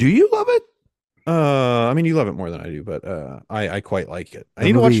it? Do you love it? I mean, you love it more than I do, but I quite like it. I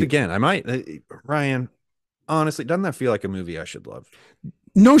need to watch it again. I might. Ryan, honestly, doesn't that feel like a movie I should love?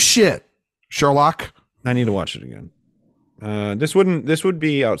 No shit, Sherlock. I need to watch it again. This would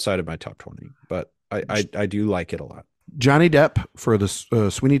be outside of my top 20, but I do like it a lot. Johnny Depp for the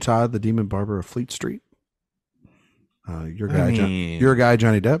Sweeney Todd, the Demon Barber of Fleet Street. Your guy,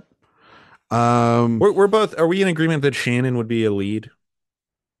 Johnny Depp. We're both. Are we in agreement that Shannon would be a lead?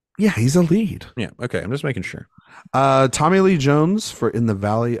 Yeah, he's a lead. Yeah. Okay. I'm just making sure. Tommy Lee Jones for In the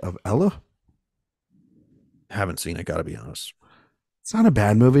Valley of Ella. Haven't seen it. Gotta be honest. It's not a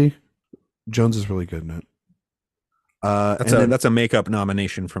bad movie. Jones is really good in it. That's a makeup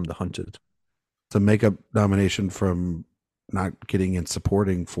nomination from The Hunted. It's a makeup nomination from not getting in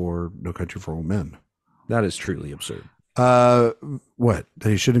supporting for No Country for Old Men. That is truly absurd. What? That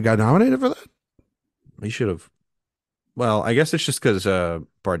he shouldn't have got nominated for that? He should have. Well, I guess it's just because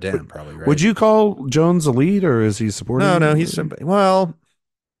Bardem, probably, right? Would you call Jones a lead, or is he supporting? No, he's well.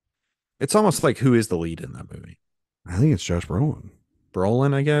 It's almost like who is the lead in that movie? I think it's Josh Brolin.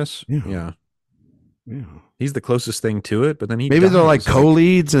 Brolin, I guess. Yeah. He's the closest thing to it, but then maybe they're like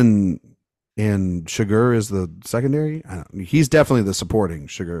co-leads and Sugar is the secondary. He's definitely the supporting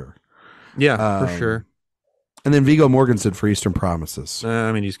Sugar. Yeah, for sure. And then Viggo Mortensen for Eastern Promises.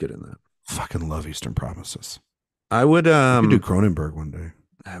 I mean, he's good in that. Fucking love Eastern Promises. I would do Cronenberg one day.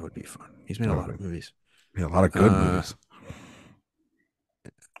 That would be fun. He's made a lot of movies. Yeah, a lot of good movies.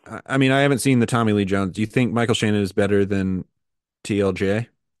 I mean, I haven't seen the Tommy Lee Jones. Do you think Michael Shannon is better than TLJ?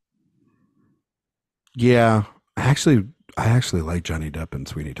 Yeah, I actually like Johnny Depp and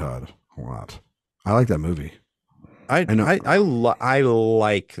Sweeney Todd a lot. I like that movie. I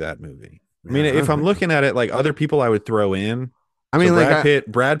like that movie. I mean, if I'm looking at it, like other people I would throw in. I mean, like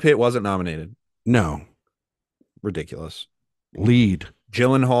Brad Pitt wasn't nominated. No. Ridiculous. Lead.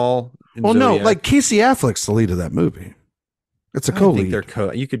 Gyllenhaal. Well, Zodiac. No, like Casey Affleck's the lead of that movie. It's a co-lead.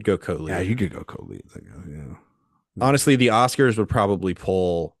 You could go co-lead. Yeah, you could go co-lead. Yeah. Honestly, the Oscars would probably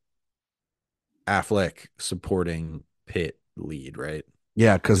pull Affleck supporting Pitt lead, right?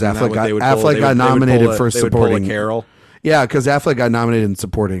 Yeah, because Affleck got nominated for supporting Carol. Yeah, because Affleck got nominated in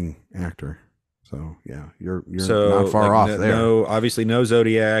supporting actor. So yeah, you're not far off there. No, obviously no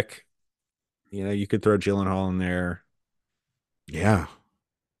Zodiac. You know, you could throw Gyllenhaal in there. Yeah.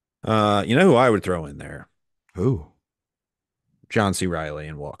 You know who I would throw in there? Who? John C. Reilly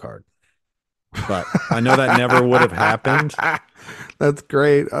and Walk Hard. But I know that never would have happened. That's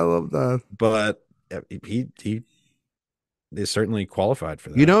great. I love that. But he is certainly qualified for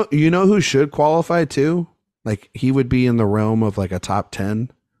that. You know who should qualify too? Like he would be in the realm of like a top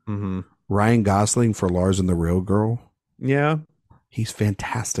 10. Mm-hmm. Ryan Gosling for Lars and the Real Girl. Yeah. He's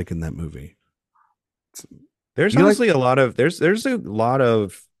fantastic in that movie. There's honestly a lot of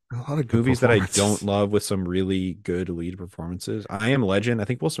movies that I don't love with some really good lead performances. I Am Legend. I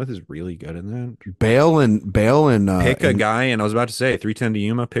think Will Smith is really good in that. Bale and pick a guy, and I was about to say 3:10 to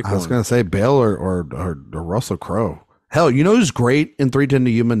Yuma. I was going to say Bale or Russell Crowe. Hell, you know who's great in 3:10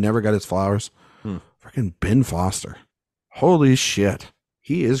 to Yuma? Never got his flowers. Freaking Ben Foster. Holy shit,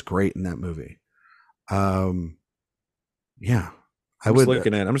 he is great in that movie. Yeah. I'm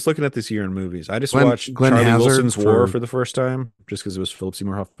just looking at this year in movies. I just watched Charlie Wilson's War for the first time, just because it was Philip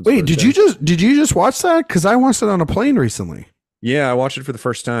Seymour Hoffman's. Wait, did you just watch that? Because I watched it on a plane recently. Yeah, I watched it for the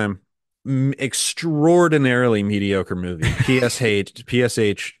first time. Extraordinarily mediocre movie.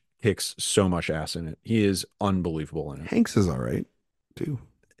 PSH kicks so much ass in it. He is unbelievable in it. Hanks is all right too.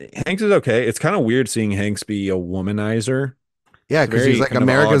 Hanks is okay. It's kind of weird seeing Hanks be a womanizer. Yeah, because he's like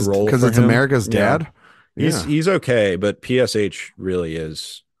America's dad. He's okay, but PSH really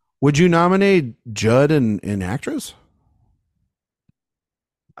is. Would you nominate Judd in actress?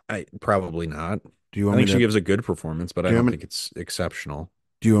 I probably not. I think she gives a good performance, but I don't think it's exceptional.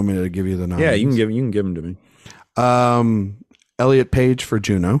 Do you want me to give you the nominees? Yeah, you can give them to me. Elliot Page for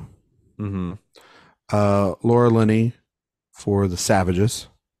Juno. Mm-hmm. Laura Linney for The Savages.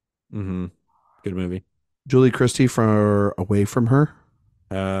 Mm-hmm. Good movie. Julie Christie for Away From Her.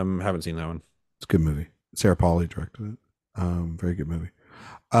 Haven't seen that one. It's a good movie. Sarah Polley directed it. Very good movie.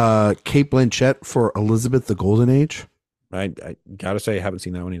 Cate Blanchett for Elizabeth the Golden Age. I gotta say, I haven't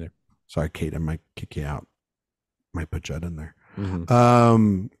seen that one either. Sorry, Kate, I might kick you out. Might put Judd in there.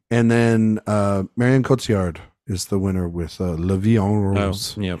 Mm-hmm. And then Marianne Cotillard is the winner with La Vie en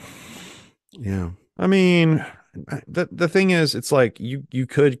Rose. Oh, yep. Yeah. I mean, the thing is, it's like you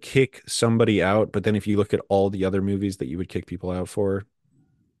could kick somebody out, but then if you look at all the other movies that you would kick people out for,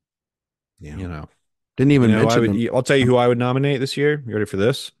 yeah, you know, didn't even mention. I'll tell you who I would nominate this year. You ready for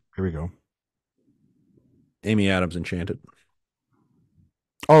this? Here we go. Amy Adams, Enchanted.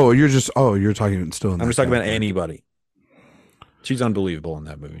 Oh, you're talking still. I'm just talking about anybody. She's unbelievable in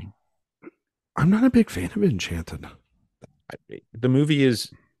that movie. I'm not a big fan of Enchanted. The movie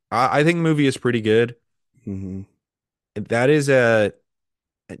is, I think the movie is pretty good. Mm-hmm.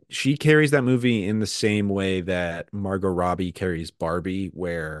 She carries that movie in the same way that Margot Robbie carries Barbie,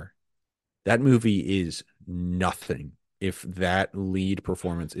 where that movie is nothing if that lead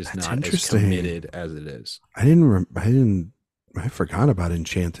performance is not as committed as it is. I forgot about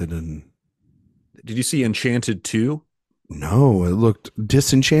Enchanted. And did you see Enchanted 2? No, it looked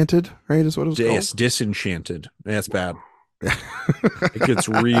Disenchanted, right? Is what it was called? Yes, Disenchanted. That's bad. It gets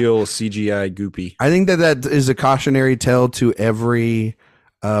real CGI goopy. I think that is a cautionary tale to every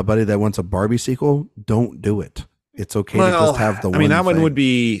buddy that wants a Barbie sequel. Don't do it. It's okay to Well, just have the I mean, one that one would thing.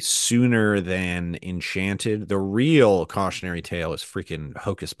 be sooner than Enchanted. The real cautionary tale is freaking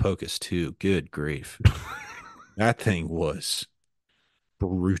Hocus Pocus 2. Good grief. That thing was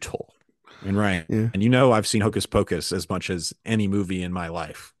brutal. And Ryan, Yeah, and you know I've seen Hocus Pocus as much as any movie in my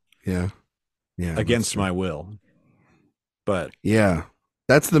life yeah, yeah. That's against true. my will. But Yeah,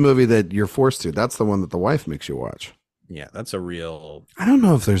 that's the movie that you're forced to. That's the one that the wife makes you watch. yeah, I don't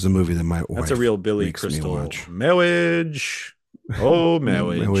know if there's a movie that my that's a wife real Billy makes me Crystal watch. marriage. Oh,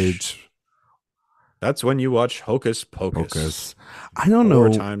 marriage. Marriage That's when you watch Hocus Pocus focus. I don't 4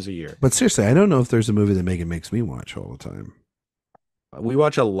 times know, a year. but seriously, I don't know if there's a movie that Megan makes me watch all the time. We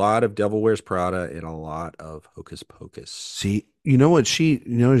watch a lot of Devil Wears Prada and a lot of Hocus Pocus. See, you know what she's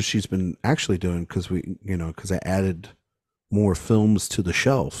been actually doing because because I added more films to the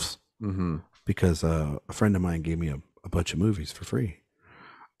shelves Mm-hmm. because a friend of mine gave me a bunch of movies for free.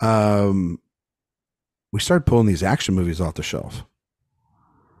 Um, we started pulling these action movies off the shelf.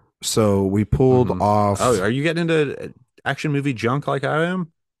 So we pulled Mm-hmm. off Oh, are you getting into action movie junk like I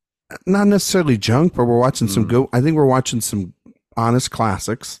am? not necessarily junk, but we're watching some Mm. I think we're watching some honest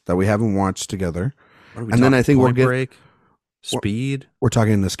classics that we haven't watched together. What are we And then I talking? think Point Break? we're, Speed? we're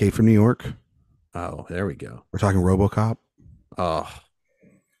talking Escape from New York. Oh, there we go. We're talking RoboCop. Oh,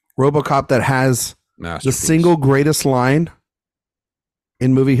 RoboCop that has the masterpiece. single greatest line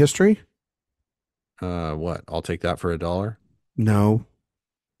in movie history. What? I'll take that for $1. No,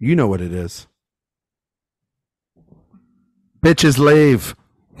 you know what it is. Bitches leave.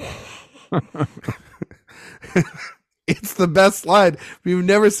 It's the best line. If you've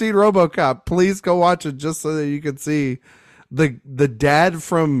never seen RoboCop, please go watch it just so that you can see the dad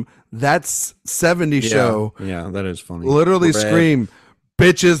from that 70s show Yeah, that is funny. literally Red. scream,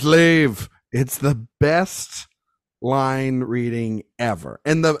 "Bitches leave." It's the best line reading ever.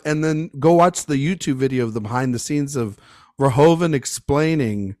 And then go watch the YouTube video of the behind the scenes of Verhoeven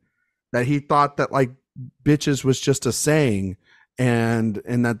explaining that he thought that like bitches was just a saying and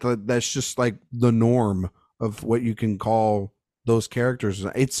that's just like the norm of what you can call those characters.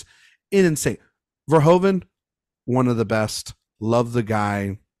 It's insane. Verhoeven, one of the best. Love the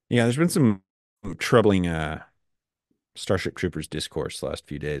guy. Yeah, there's been some troubling Starship Troopers discourse the last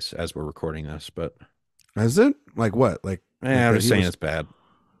few days as we're recording this, but Is it? Like what? Like I'm that just he saying was it's bad.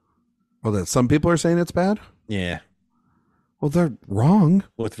 well that some people are saying it's bad? Yeah, Well, they're wrong.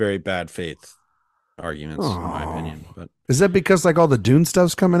 with very bad faith arguments, in my Oh. opinion. But Is that because like all the Dune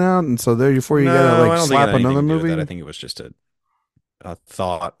stuff's coming out and so therefore you no, gotta like I don't think it slap had anything another to do with movie? that. I think it was just a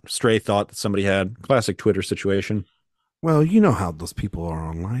thought, stray thought that somebody had. Classic Twitter situation. Well, you know how those people are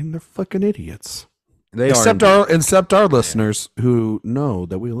online. They're fucking idiots. They Except are our listeners who know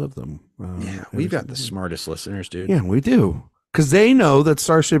that we live them. Yeah, we've got the smartest listeners, dude. Yeah, we do. Because they know that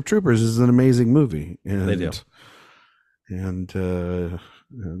Starship Troopers is an amazing movie. And, They do. And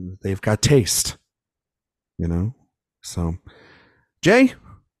they've got taste, So, Jay,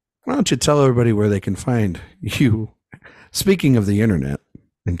 why don't you tell everybody where they can find you? Speaking of the internet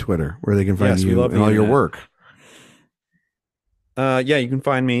and Twitter, where they can find Yes, we you love and the all your internet. work. Yeah, you can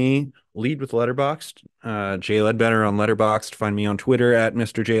find me lead with Letterboxd. Jay Ledbetter on Letterboxd. Find me on Twitter at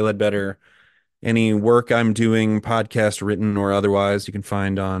Mr. J Ledbetter. Any work I'm doing, podcast written or otherwise, you can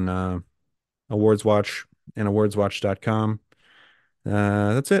find on AwardsWatch and awardswatch.com.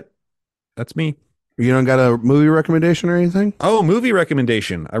 That's it. That's me. You don't got a movie recommendation or anything? Oh, movie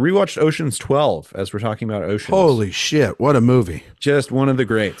recommendation. I rewatched Ocean's 12 as we're talking about Oceans. Holy shit, what a movie. Just one of the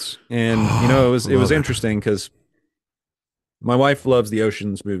greats. And it was Love it. interesting because my wife loves the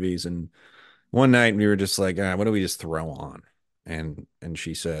Oceans movies, and one night we were just like, what do we just throw on? And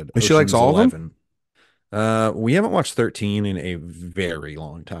she said, And she likes Ocean's all of 11. We haven't watched 13 in a very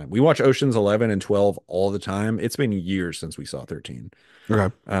long time. We watch Ocean's 11 and 12 all the time. It's been years since we saw 13.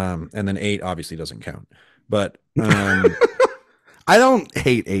 Okay. And then 8 obviously doesn't count. But I don't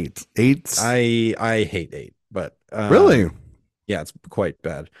hate 8. 8's I hate 8, but really? yeah, it's quite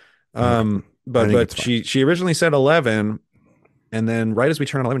bad. Okay. But she originally said 11, and then right as we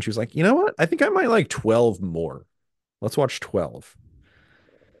turned 11, she was like, "You know what? I think I might like 12 more. Let's watch 12."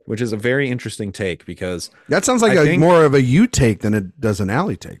 Which is a very interesting take because that sounds like more of a you take than it does an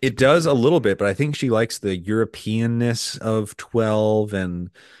Allie take. It does a little bit, but I think she likes the Europeanness of 12 and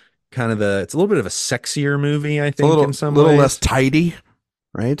kind of it's a little bit of a sexier movie, I think, in some little ways. less tidy,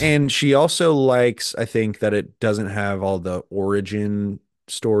 right? And she also likes, I think, that it doesn't have all the origin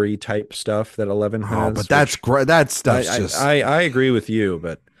story type stuff that 11 has. Oh, but that's great. That stuff's just. I agree with you,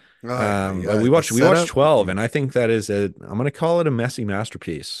 but but we watched 12, and I think that is I'm going to call it a messy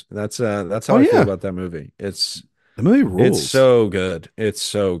masterpiece. That's how I feel about that movie. The movie rules. It's so good. It's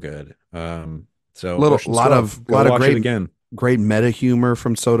so good. So Little Ocean's 12, go lot of watch it again. great meta humor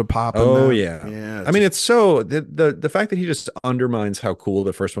from Soda Pop in Oh that. yeah. Yeah, I mean, it's so the fact that he just undermines how cool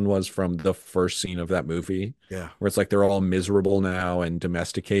the first one was from the first scene of that movie, yeah. where it's like they're all miserable now and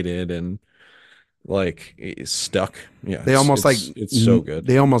domesticated and like stuck. Yeah, They almost like it's so good.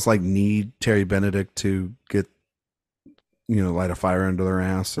 they almost like need Terry Benedict to get light a fire under their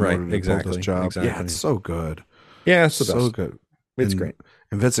ass in Right, order to pull this exactly, job. Yeah, exactly. it's so good. Yeah, it's the So best. good. It's And great.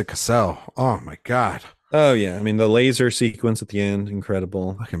 Vincent Cassell. Oh my God. Oh yeah, I mean the laser sequence at the end,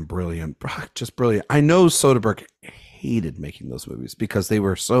 incredible. Fucking brilliant. Just brilliant. I know Soderbergh hated making those movies because they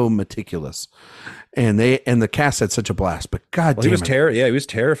were so meticulous. And the cast had such a blast. But God Well, he damn was it. yeah, he was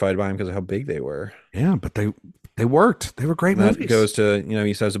terrified by him because of how big they were. Yeah, but they worked. They were great And that movies. goes to,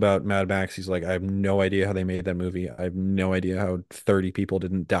 he says about Mad Max, he's like, I have no idea how they made that movie. I have no idea how 30 people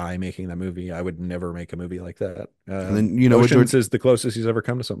didn't die making that movie. I would never make a movie like that. And then you know what Oceans George is the closest he's ever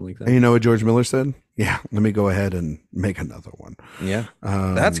come to something like and that. you know what George Miller said? Yeah, let me go ahead and make another one. Yeah.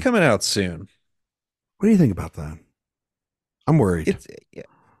 That's coming out soon. What do you think about that? I'm worried. It's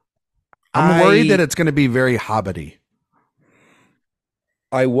I'm worried that it's going to be very hobbity.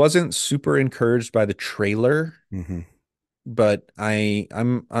 I wasn't super encouraged by the trailer, but I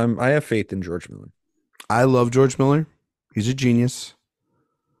have faith in George Miller. I love George Miller. He's a genius.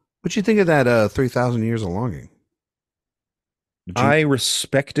 What you think of that 3,000 Years of Longing? I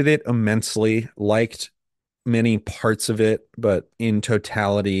respected it immensely, liked many parts of it, but in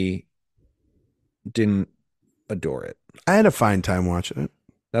totality didn't adore it. I had a fine time watching it.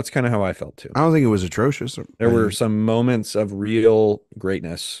 That's kind of how I felt too. I don't think it was atrocious. There were some moments of real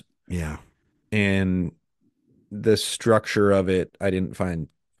greatness. Yeah. And the structure of it, I didn't find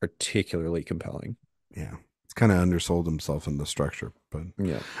particularly compelling. Yeah. It's kind of undersold himself in the structure. But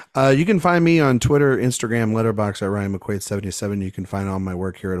yeah. You can find me on Twitter, Instagram, Letterboxd at Ryan McQuade77. You can find all my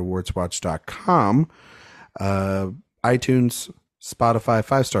work here at awardswatch.com. iTunes, Spotify,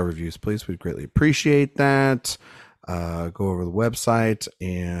 5-star reviews, please. We'd greatly appreciate that. Go over the website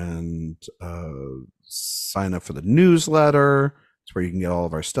and sign up for the newsletter. It's where you can get all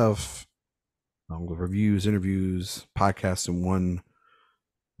of our stuff, reviews, interviews, podcasts in one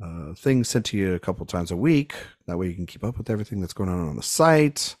thing sent to you a couple times a week. That way you can keep up with everything that's going on the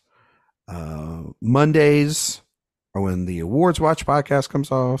site. Mondays are when the Awards Watch podcast comes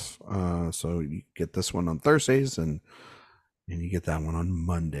off. So you get this one on Thursdays and you get that one on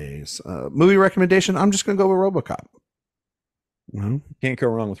Mondays. Movie recommendation, I'm just going to go with RoboCop. Can't go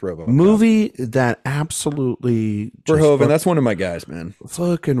wrong with RoboCop. Movie that absolutely Verhoeven, that's one of my guys, man.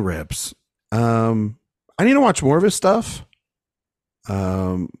 Fucking rips. I need to watch more of his stuff.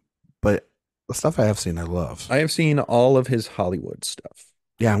 But the stuff I have seen, I love. I have seen all of his Hollywood stuff.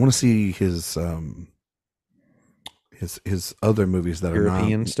 Yeah, I want to see his other movies that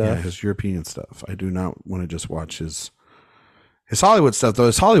European stuff. Yeah, his European stuff. I do not want to just watch his Hollywood stuff, though.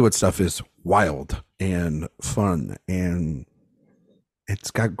 His Hollywood stuff is wild and fun, and it's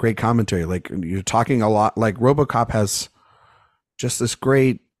got great commentary. Like, you're talking a lot. Like, RoboCop has just this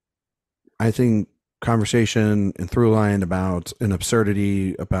great, I think, conversation and through line about an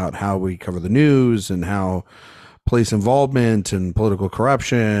absurdity about how we cover the news and how police involvement and political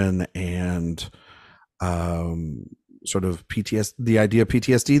corruption and sort of PTSD, the idea of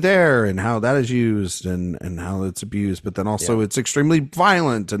PTSD there and how that is used and how it's abused, but then also it's extremely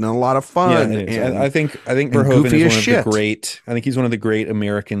violent and a lot of fun. And I think Verhoeven is one of the great. I think he's one of the great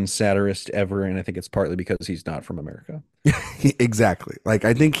American satirists ever, and I think it's partly because he's not from America. Exactly. Like,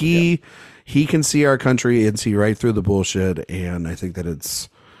 I think he can see our country and see right through the bullshit, and I think it's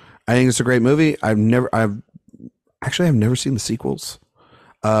a great movie. I've never seen the sequels.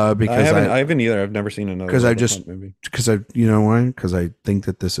 Because I haven't either. I've never seen another movie. Because you know why? Because I think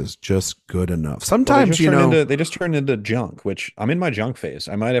that this is just good enough. Sometimes they just turn into junk, which I'm in my junk phase.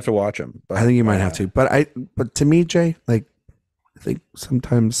 I might have to watch them. I think you might have to. But to me, Jay, like, I think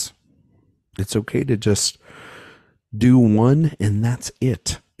sometimes it's okay to just do one and that's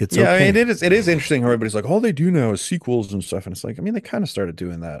it. It's okay. I mean, it is interesting how everybody's like, all they do now is sequels and stuff, and it's like, I mean, they kind of started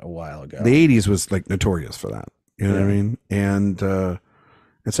doing that a while ago. The 80s was like notorious for that. You know what I mean? And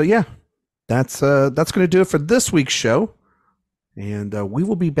so, yeah, that's going to do it for this week's show. And we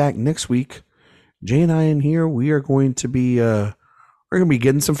will be back next week. Jay and I in here, we are going to be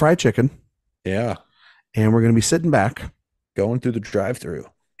getting some fried chicken. Yeah. And we're going to be sitting back. Going through the drive-thru.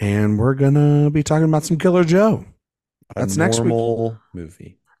 And we're going to be talking about some Killer Joe. That's next week.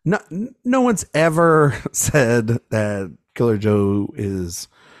 Movie. No one's ever said that Killer Joe is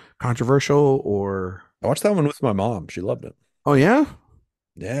controversial or... I watched that one with my mom. She loved it. Oh, yeah?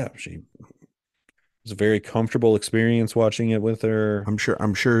 Yeah, it was a very comfortable experience watching it with her.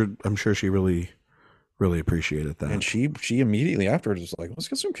 I'm sure she really really appreciated that. And she immediately afterwards was like, let's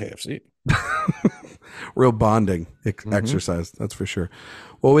get some KFC. Real bonding exercise, that's for sure.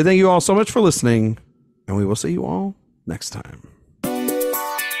 Well, we thank you all so much for listening, and we will see you all next time.